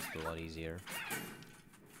 which makes it a lot easier.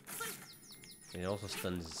 It also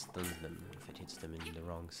stuns them if it hits them in the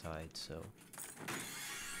wrong side, so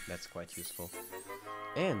that's quite useful.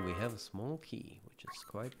 And we have a small key, which is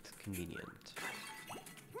quite convenient,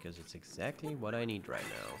 because it's exactly what I need right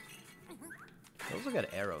now. I also got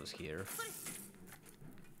arrows here,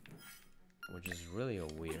 which is really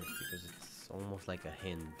weird, because it's almost like a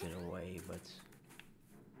hint in a way, but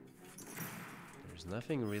there's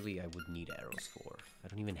nothing really I would need arrows for. I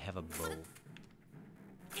don't even have a bow.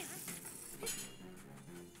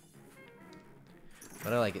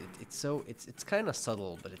 But I like it. It's kind of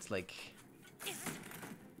subtle, but it's like,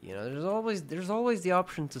 you know, there's always the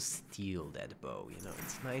option to steal that bow. You know,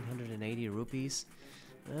 it's 980 rupees.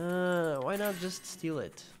 Why not just steal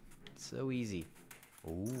it? It's so easy.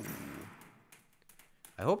 Ooh.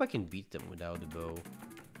 I hope I can beat them without the bow.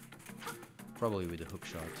 Probably with a hook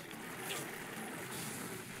shot.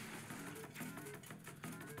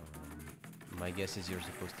 My guess is you're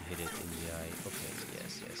supposed to hit it in the eye. Okay,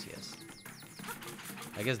 yes.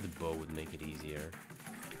 I guess the bow would make it easier.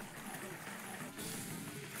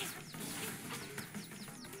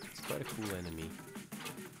 It's quite a cool enemy.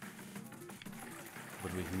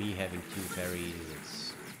 But with me having 2 parries,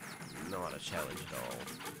 it's not a challenge at all.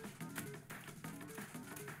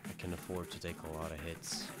 I can afford to take a lot of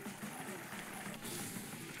hits.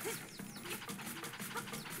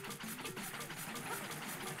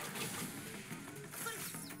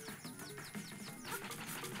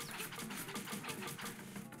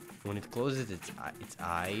 When it closes its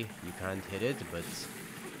eye, you can't hit it, but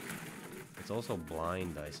it's also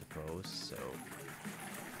blind, I suppose, so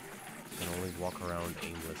you can only walk around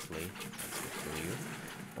aimlessly. That's good for you.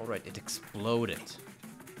 Alright, it exploded.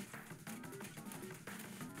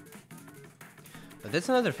 But that's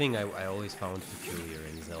another thing I always found peculiar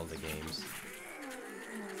in Zelda games.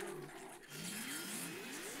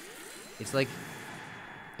 It's like,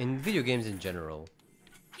 in video games in general,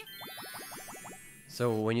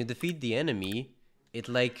 so when you defeat the enemy, it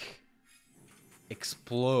like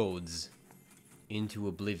explodes into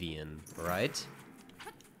oblivion, right?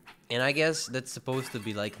 And I guess that's supposed to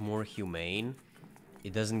be like more humane.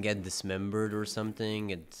 It doesn't get dismembered or something.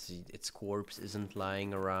 Its corpse isn't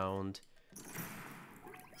lying around.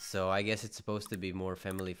 So I guess it's supposed to be more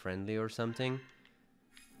family friendly or something.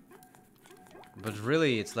 But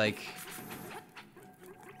really, it's like...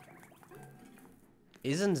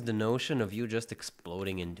 Isn't the notion of you just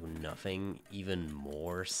exploding into nothing even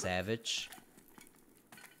more savage?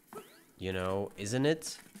 You know, isn't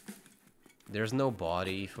it? There's no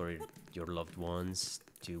body for your loved ones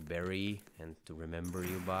to bury and to remember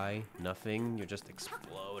you by. Nothing. You just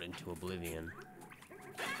explode into oblivion.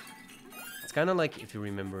 It's kind of like if you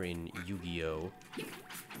remember in Yu-Gi-Oh!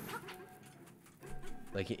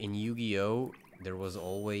 Like in Yu-Gi-Oh! There was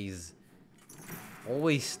always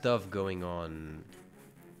stuff going on.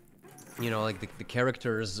 You know, like the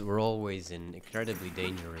characters were always in incredibly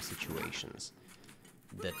dangerous situations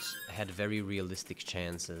that had very realistic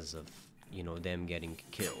chances of, you know, them getting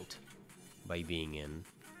killed by being in.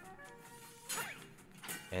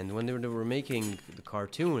 And when they were making the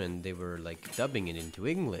cartoon and they were like dubbing it into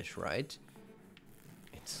English, right?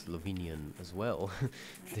 It's Slovenian as well.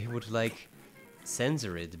 They would like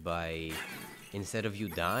censor it by, instead of you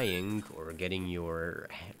dying or getting your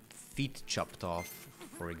feet chopped off,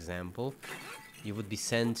 for example, you would be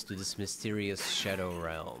sent to this mysterious shadow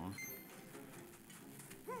realm.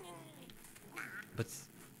 But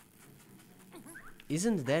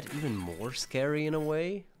isn't that even more scary in a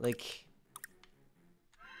way? Like,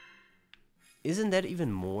 isn't that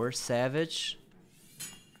even more savage?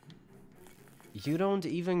 You don't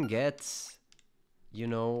even get, you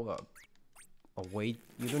know, a way,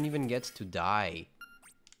 you don't even get to die.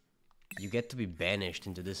 You get to be banished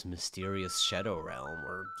into this mysterious shadow realm,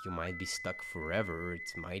 or you might be stuck forever. It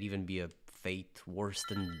might even be a fate worse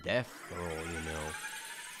than death, for all you know.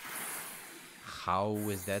 How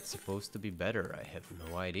is that supposed to be better? I have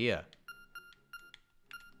no idea.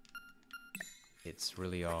 It's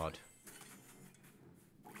really odd.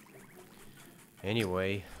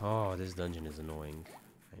 Anyway, oh, this dungeon is annoying.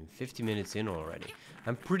 I'm 50 minutes in already.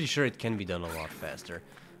 I'm pretty sure it can be done a lot faster.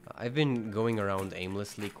 I've been going around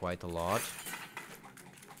aimlessly quite a lot.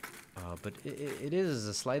 But it is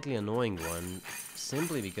a slightly annoying one,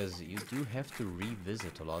 simply because you do have to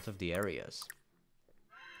revisit a lot of the areas.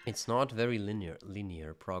 It's not very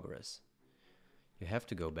linear progress. You have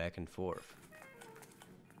to go back and forth.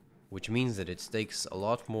 Which means that it takes a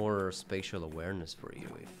lot more spatial awareness for you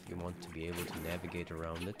if you want to be able to navigate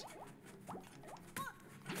around it.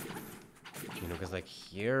 You know, because like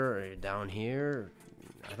here, down here,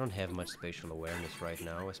 I don't have much spatial awareness right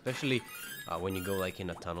now, especially when you go like in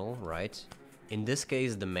a tunnel, right? In this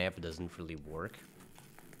case, the map doesn't really work.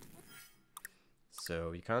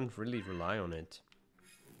 So you can't really rely on it.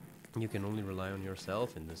 You can only rely on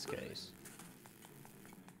yourself in this case.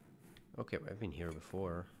 Okay, well, I've been here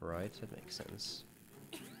before, right? That makes sense.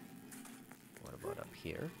 What about up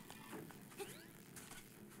here?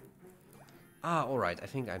 Ah, alright, I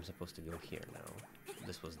think I'm supposed to go here now.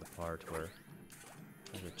 This was the part where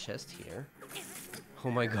there's a chest here.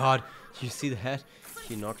 Oh my god, you see that?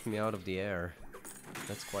 He knocked me out of the air.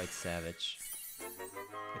 That's quite savage.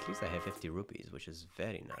 At least I have 50 rupees, which is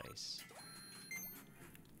very nice.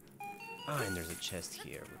 Ah, and there's a chest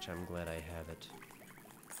here, which I'm glad I have it.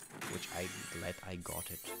 Which I'm glad I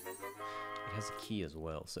got it. It has a key as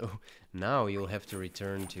well, so now you'll have to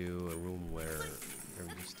return to a room where there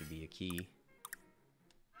used to be a key.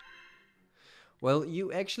 Well,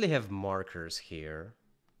 you actually have markers here.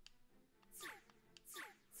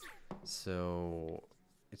 So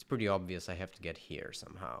it's pretty obvious I have to get here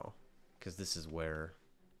somehow, because this is where...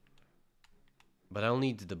 But I'll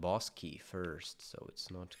need the boss key first, so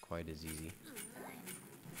it's not quite as easy.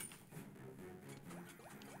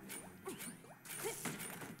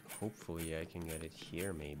 Hopefully I can get it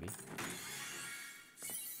here, maybe.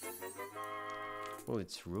 Well,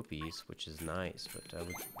 it's rupees, which is nice, but I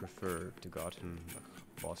would prefer to gotten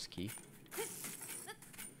a boss key.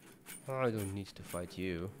 Oh, I don't need to fight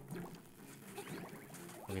you.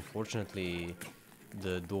 Unfortunately,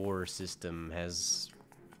 the door system is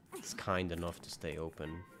kind enough to stay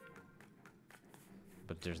open.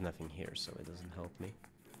 But there's nothing here, so it doesn't help me.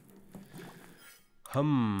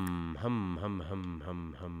 Hum, hum, hum, hum,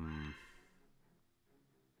 hum, hum.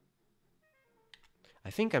 I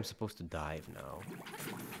think I'm supposed to dive now.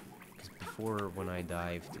 Because before, when I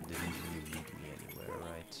dived, it didn't really lead me anywhere,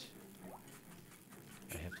 right?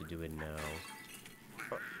 I have to do it now.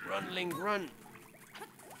 Run, Link, run!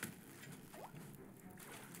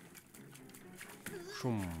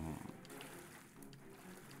 Shoom.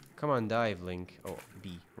 Come on, dive, Link. Oh,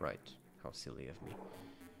 B, right. How silly of me.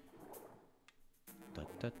 Da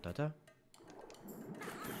da da da.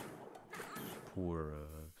 Poor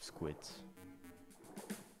squids.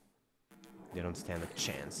 They don't stand a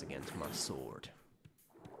chance against my sword.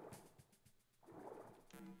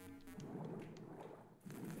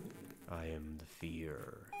 I am the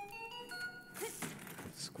fear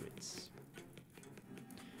of squids.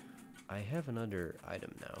 I have another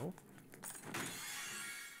item now.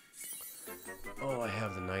 Oh, I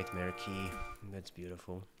have the nightmare key. That's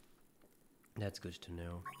beautiful. That's good to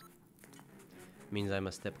know. Means I'm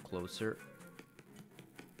a step closer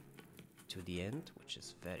to the end, which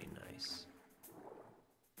is very nice.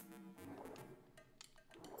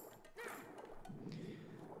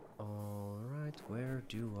 Alright, where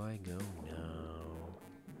do I go now?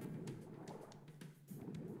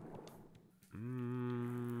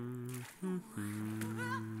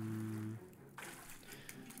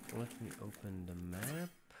 Let me open the map.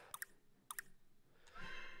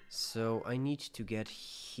 So I need to get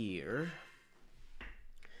here,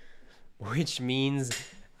 which means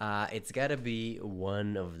it's gotta be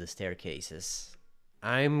one of the staircases.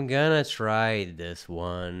 I'm gonna try this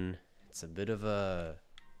one. It's a bit of a...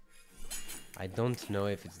 I don't know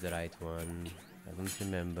if it's the right one. I don't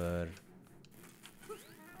remember.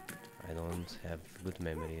 I don't have good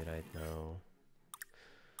memory right now.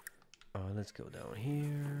 Let's go down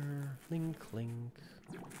here. Link, link.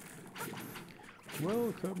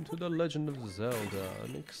 Welcome to the Legend of Zelda,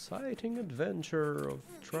 an exciting adventure of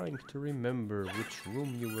trying to remember which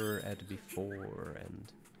room you were at before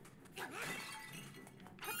and...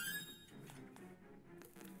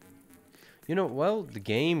 You know, well, the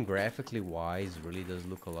game, graphically wise, really does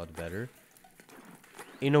look a lot better.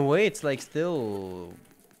 In a way, it's like still...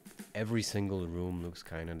 Every single room looks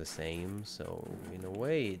kind of the same, so in a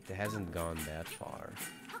way, it hasn't gone that far.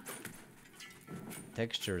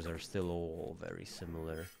 Textures are still all very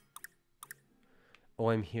similar. Oh,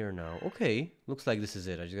 I'm here now. Okay, looks like this is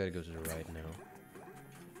it. I just gotta go to the right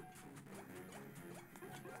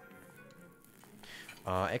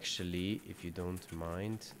now. Actually, if you don't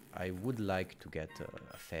mind, I would like to get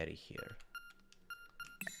a ferry here.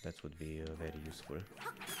 That would be very useful.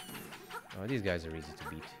 These guys are easy to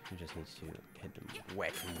beat. You just need to hit them,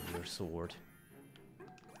 whack them with your sword.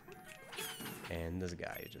 And this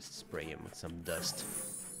guy, you just spray him with some dust.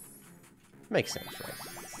 Makes sense, right?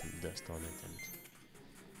 Some dust on it and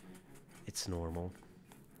it's normal.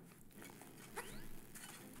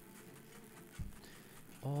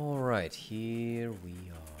 Alright, here we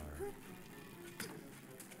are.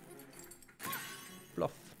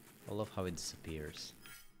 Bluff. I love how it disappears.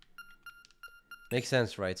 Makes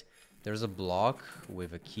sense, right? There's a block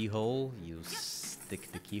with a keyhole. You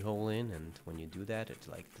stick the keyhole in, and when you do that, it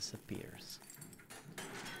like disappears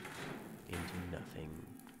into nothing.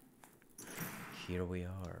 Here we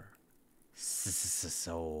are.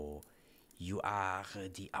 So, you are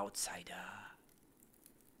the outsider.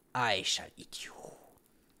 I shall eat you.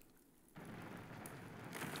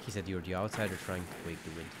 He said you're the outsider trying to wake the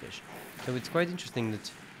windfish. So it's quite interesting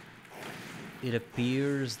that it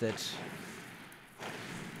appears that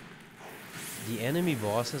the enemy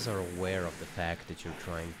bosses are aware of the fact that you're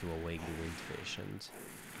trying to awake the windfish, and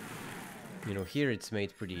you know, here it's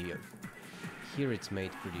made pretty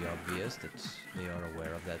obvious that they are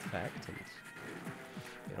aware of that fact, and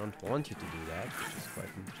they don't want you to do that, which is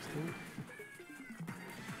quite interesting.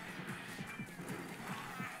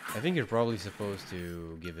 I think you're probably supposed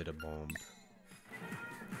to give it a bomb.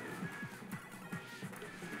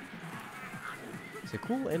 It's a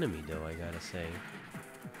cool enemy though, I gotta say.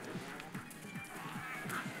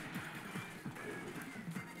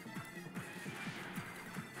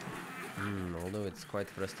 Although it's quite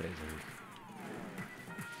frustrating.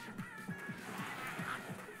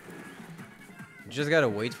 You just gotta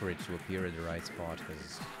wait for it to appear at the right spot,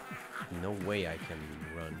 because no way I can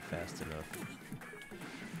run fast enough.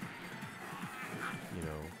 You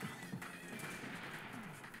know.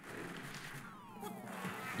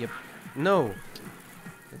 Yep. No!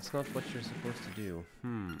 That's not what you're supposed to do.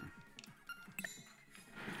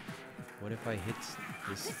 What if I hit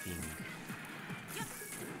this thing?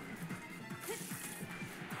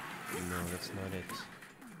 No, that's not it.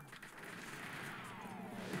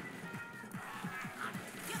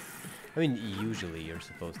 I mean, usually you're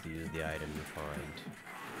supposed to use the item you find.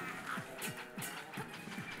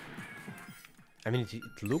 I mean,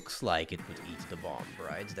 it looks like it would eat the bomb,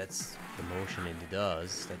 right? That's the motion it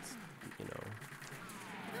does. That's, you know...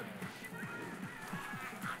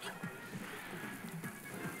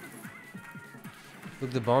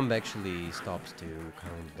 Look, the bomb actually stops to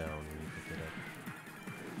count down when you pick it up.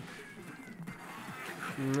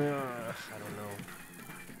 I don't know.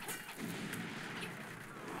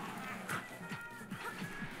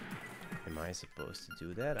 Am I supposed to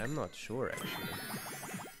do that? I'm not sure, actually.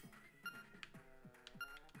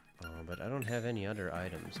 But I don't have any other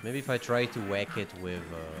items. Maybe if I try to whack it with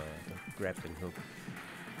the grappling hook.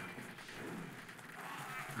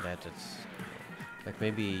 It's... like,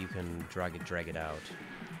 maybe you can drag it out.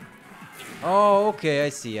 Oh, okay, I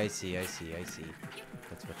see. That's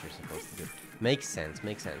what you're supposed to do. Makes sense,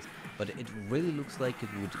 makes sense. But it really looks like it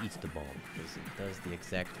would eat the bomb, because it does the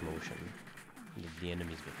exact motion that the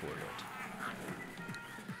enemies before it.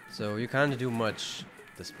 So you can't do much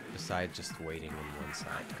besides just waiting on one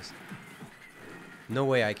side, because no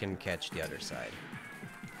way I can catch the other side.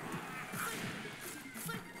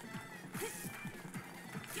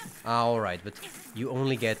 Alright, but you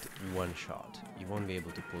only get one shot. You won't be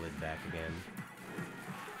able to pull it back again.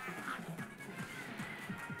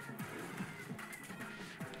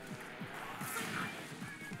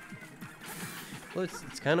 Well,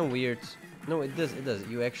 it's kind of weird. No, it does.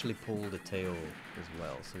 You actually pull the tail as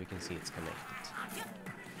well, so we can see it's connected.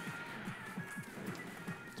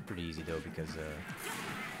 It's pretty easy though, because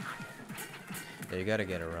yeah, you gotta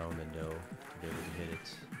get around it though to be able to hit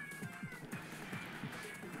it.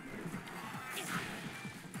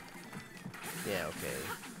 Yeah, okay.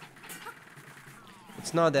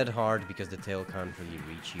 It's not that hard because the tail can't really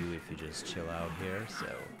reach you if you just chill out here, so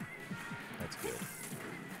that's good.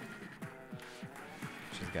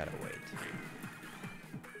 Just gotta wait.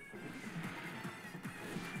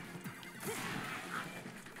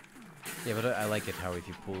 Yeah, but I like it how if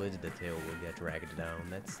you pull it, the tail will get dragged down.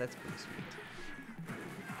 That's pretty sweet.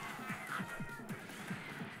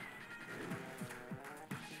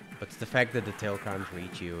 But the fact that the tail can't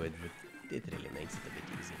reach you, it really makes it a bit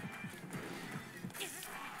easy.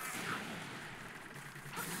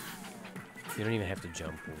 You don't even have to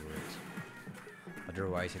jump over it.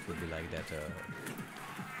 Otherwise it would be like that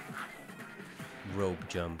rope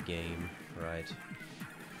jump game, right?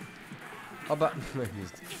 Oh, but I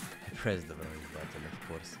pressed the wrong button, of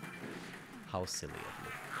course. How silly of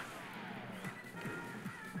me.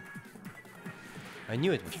 I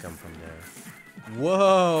knew it would come from there.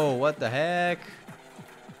 Whoa, what the heck?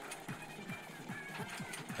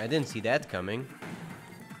 I didn't see that coming.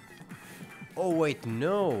 Oh wait,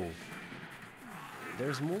 no.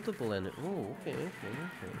 There's multiple in it. Oh, okay. What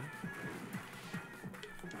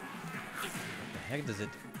the heck does it...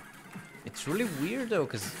 It's really weird though,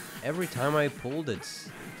 because every time I pulled it,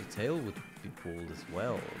 the tail would be pulled as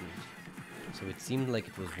well. So it seemed like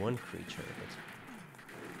it was one creature,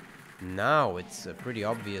 but now it's pretty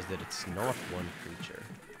obvious that it's not one creature.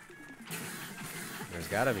 There's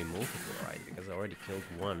gotta be multiple, right? Because I already killed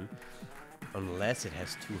one. Unless it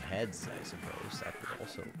has two heads, I suppose. That would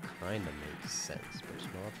also kind of make sense, but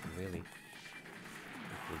not really.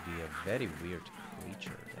 It would be a very weird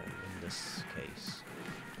creature then, in this case.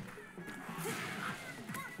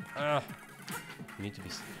 Ah! Need to be...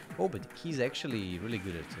 Oh, but he's actually really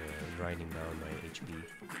good at grinding down my HP.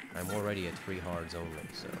 I'm already at 3 hearts only,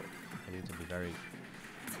 so I need to be very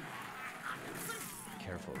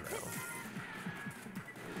careful now.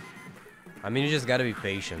 I mean, you just gotta be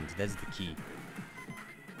patient. That's the key.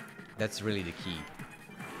 That's really the key.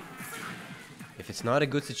 If it's not a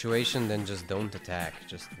good situation, then just don't attack.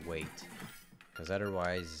 Just wait. Because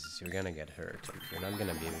otherwise, you're gonna get hurt. And you're not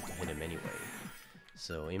gonna be able to hit him anyway.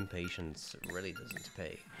 So impatience really doesn't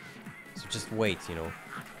pay. So just wait, you know.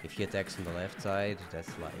 If he attacks on the left side,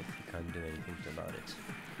 that's life. You can't do anything about it.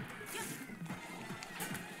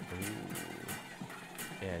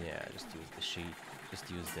 Ooh. Yeah, just use the sheet. Just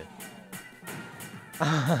use the...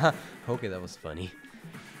 Okay, that was funny.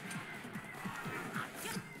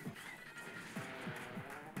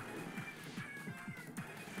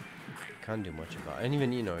 Can't do much about it. And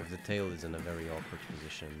even, you know, if the tail is in a very awkward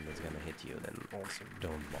position that's gonna hit you, then also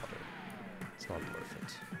don't bother. It's not worth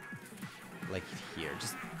it. Like here,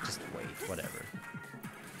 just wait, whatever.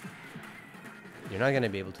 You're not gonna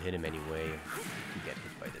be able to hit him anyway if you get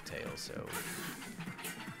hit by the tail, so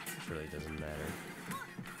it really doesn't matter.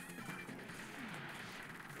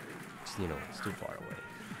 Just, you know, it's too far away.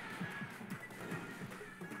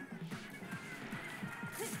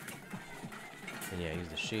 And yeah, use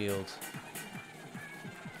the shield.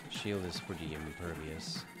 Shield is pretty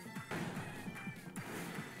impervious.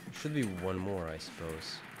 Should be one more, I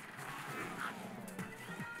suppose.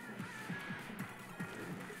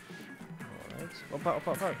 Alright.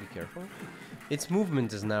 Oh, be careful. Its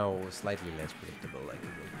movement is now slightly less predictable like it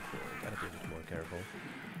was before. Gotta be a bit more careful.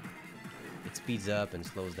 It speeds up and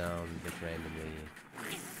slows down a bit randomly.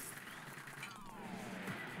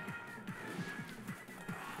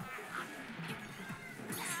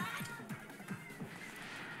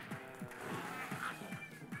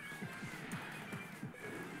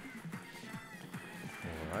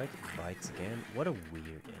 Alright, it bites again. What a weird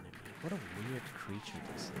enemy. What a weird creature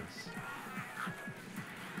this is.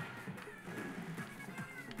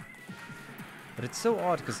 But it's so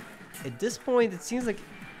odd, because at this point it seems like...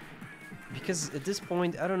 Because at this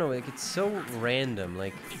point, I don't know, like, it's so random,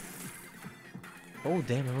 like... Oh,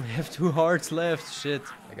 damn, I only have 2 hearts left, shit.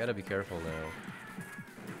 I gotta be careful now.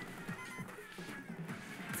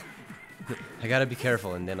 I gotta be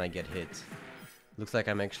careful, and then I get hit. Looks like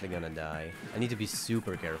I'm actually gonna die. I need to be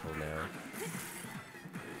super careful now.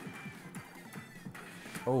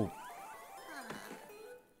 Oh.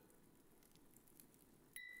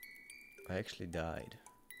 I actually died.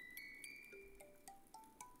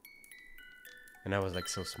 And I was like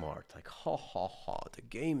so smart, like ha ha ha, the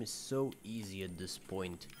game is so easy at this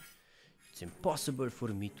point. It's impossible for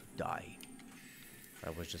me to die. I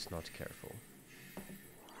was just not careful.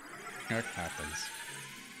 It happens.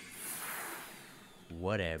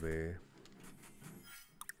 Whatever.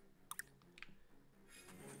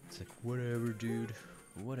 It's like, whatever, dude.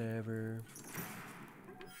 Whatever.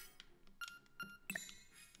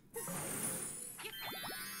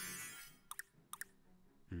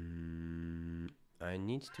 I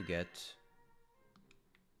need to get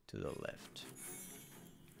to the left.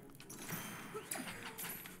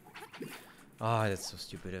 Ah, that's so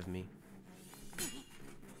stupid of me.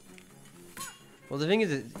 Well, the thing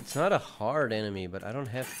is, it's not a hard enemy, but I don't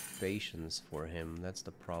have patience for him. That's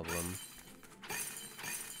the problem.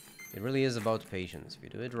 It really is about patience. If you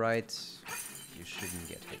do it right, you shouldn't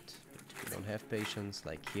get hit. But if you don't have patience,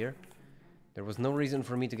 like here, there was no reason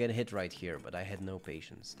for me to get hit right here, but I had no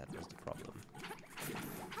patience. That was the problem.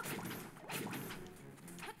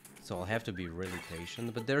 So I'll have to be really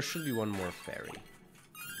patient, but there should be one more fairy.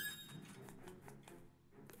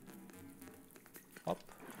 Hop.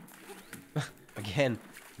 Again,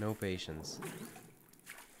 no patience.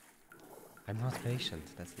 I'm not patient,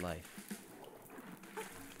 that's life.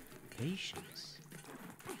 Patience.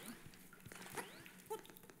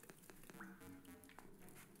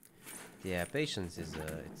 Yeah, patience is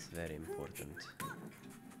it's very important.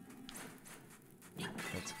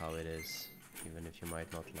 That's how it is, even if you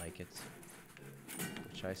might not like it.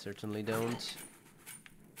 Which I certainly don't.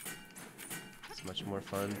 It's much more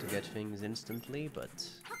fun to get things instantly, but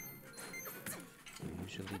you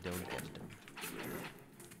usually don't get them.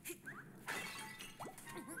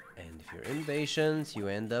 And if you're impatient, you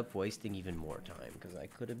end up wasting even more time, because I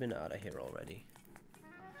could have been out of here already.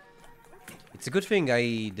 It's a good thing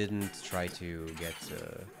I didn't try to get...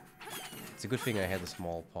 it's a good thing I had a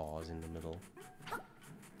small pause in the middle.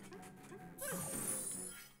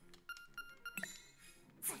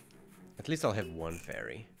 At least I'll have one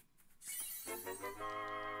fairy.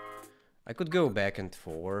 I could go back and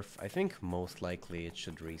forth. I think most likely it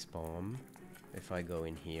should respawn if I go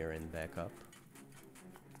in here and back up.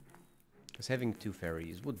 Because having 2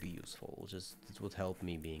 fairies would be useful. Just it would help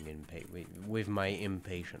me being with my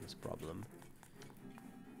impatience problem.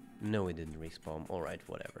 No, it didn't respawn. Alright,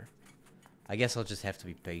 whatever. I guess I'll just have to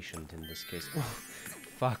be patient in this case. Oh,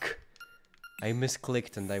 fuck. I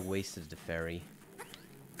misclicked and I wasted the fairy.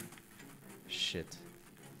 Shit.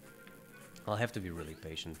 I'll have to be really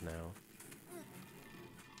patient now.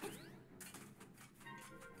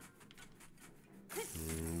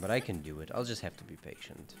 But I can do it. I'll just have to be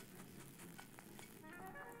patient.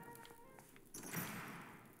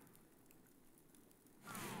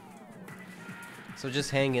 So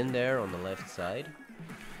just hang in there on the left side.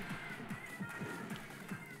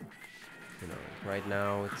 You know, right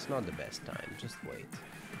now it's not the best time. Just wait.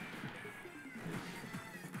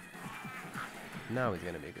 Now is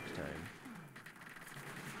gonna be a good time.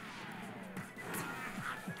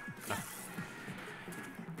 Ah.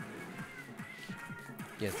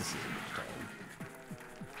 Yes, this is a good time.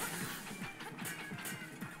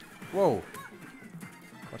 Whoa!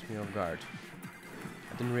 Caught me off guard.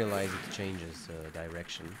 I didn't realize it changes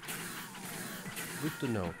direction. Good to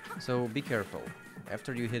know. So be careful.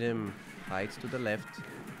 After you hit him, hide to the left.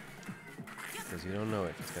 Because you don't know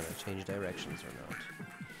if it's gonna change directions or not.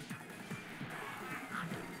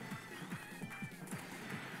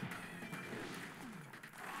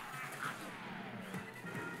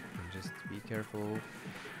 And just be careful.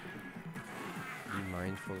 Be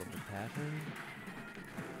mindful of the pattern.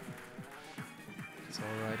 It's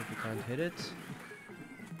alright if you can't hit it.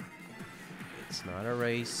 It's not a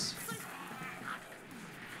race.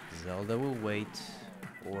 Zelda will wait.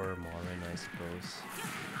 Or Marin, I suppose.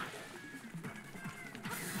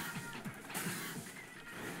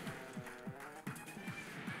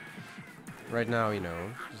 Right now, you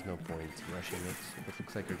know, there's no point rushing it. If it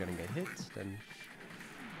looks like you're gonna get hit, then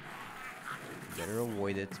better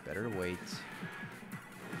avoid it, better wait.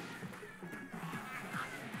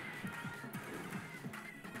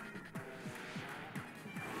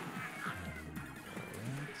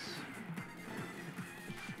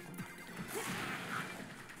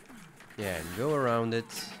 Yeah, and go around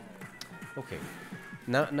it. Okay.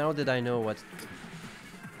 Now that I know what...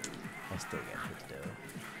 I still get hit though.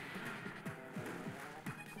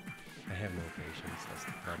 I have no patience, that's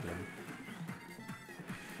the problem.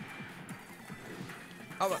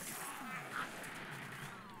 Oh,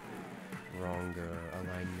 wrong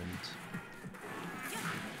alignment.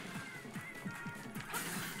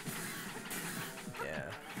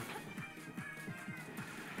 Yeah.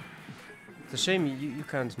 It's a shame you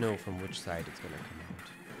can't know from which side it's gonna come out.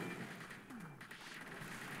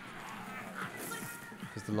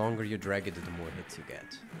 Because the longer you drag it, the more hits you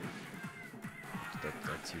get.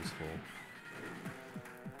 That's useful.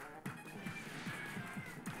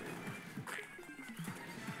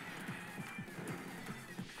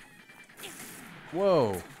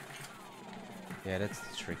 Whoa! Yeah, that's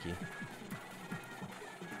tricky. It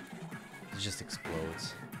just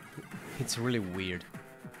explodes. It's really weird.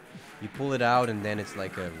 You pull it out and then it's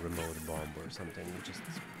like a remote bomb or something. It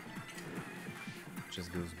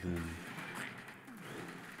just goes boom.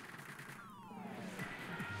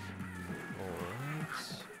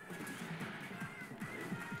 Alright.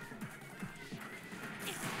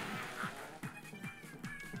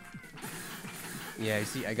 Yeah, you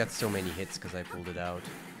see, I got so many hits because I pulled it out.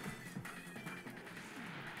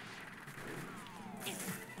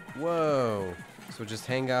 Whoa! So just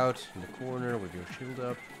hang out in the corner with your shield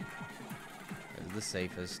up. That's the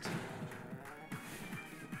safest.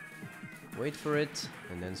 Wait for it,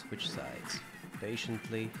 and then switch sides.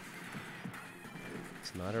 Patiently.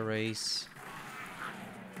 It's not a race.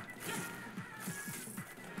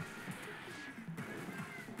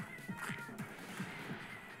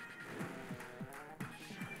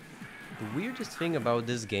 The weirdest thing about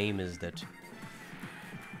this game is that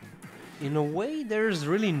in a way there's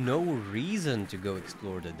really no reason to go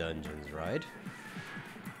explore the dungeons, right?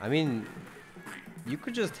 I mean, you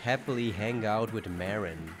could just happily hang out with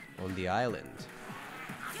Marin on the island.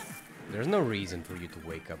 There's no reason for you to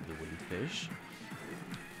wake up the windfish.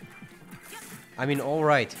 I mean,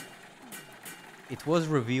 alright. It was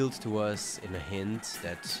revealed to us in a hint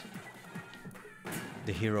that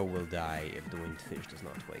the hero will die if the windfish does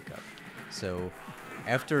not wake up. So,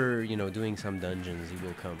 after, you know, doing some dungeons, you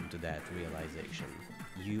will come to that realization.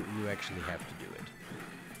 You actually have to do it.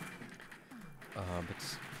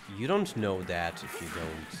 But you don't know that if you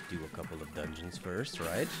don't do a couple of dungeons first,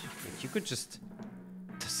 right? Like, you could just...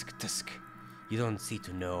 Tusk. You don't see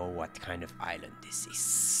to know what kind of island this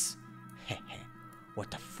is. Hehe.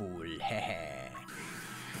 What a fool. Hehe.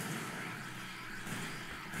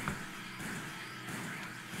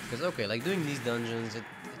 Because, okay, like, doing these dungeons, it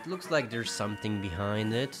looks like there's something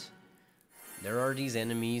behind it. There are these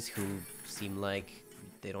enemies who seem like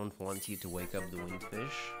they don't want you to wake up the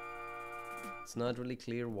windfish. It's not really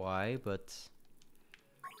clear why, but...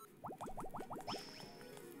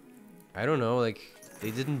 I don't know, like,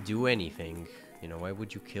 they didn't do anything. You know, why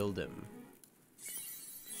would you kill them?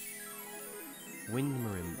 Wind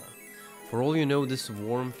Marimba. For all you know, this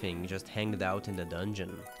worm thing just hanged out in the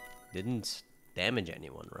dungeon. Didn't damage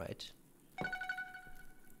anyone, right?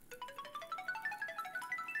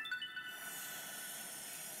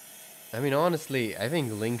 I mean, honestly, I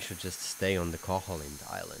think Link should just stay on the Koholint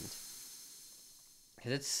Island.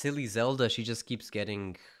 That silly Zelda, she just keeps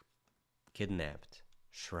getting kidnapped.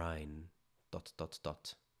 Shrine. ...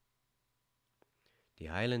 The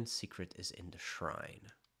island's secret is in the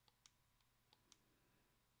shrine.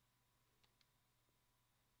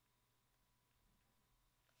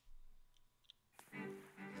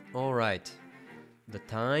 Alright. The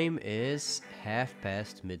time is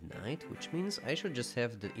midnight, which means I should just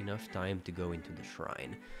have enough time to go into the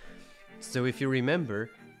shrine. So if you remember,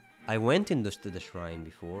 I went into the shrine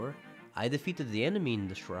before, I defeated the enemy in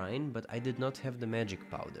the shrine, but I did not have the magic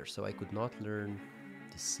powder, so I could not learn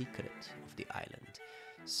the secret of the island.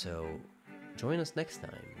 So join us next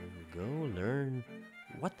time, we will go learn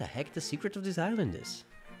what the heck the secret of this island is.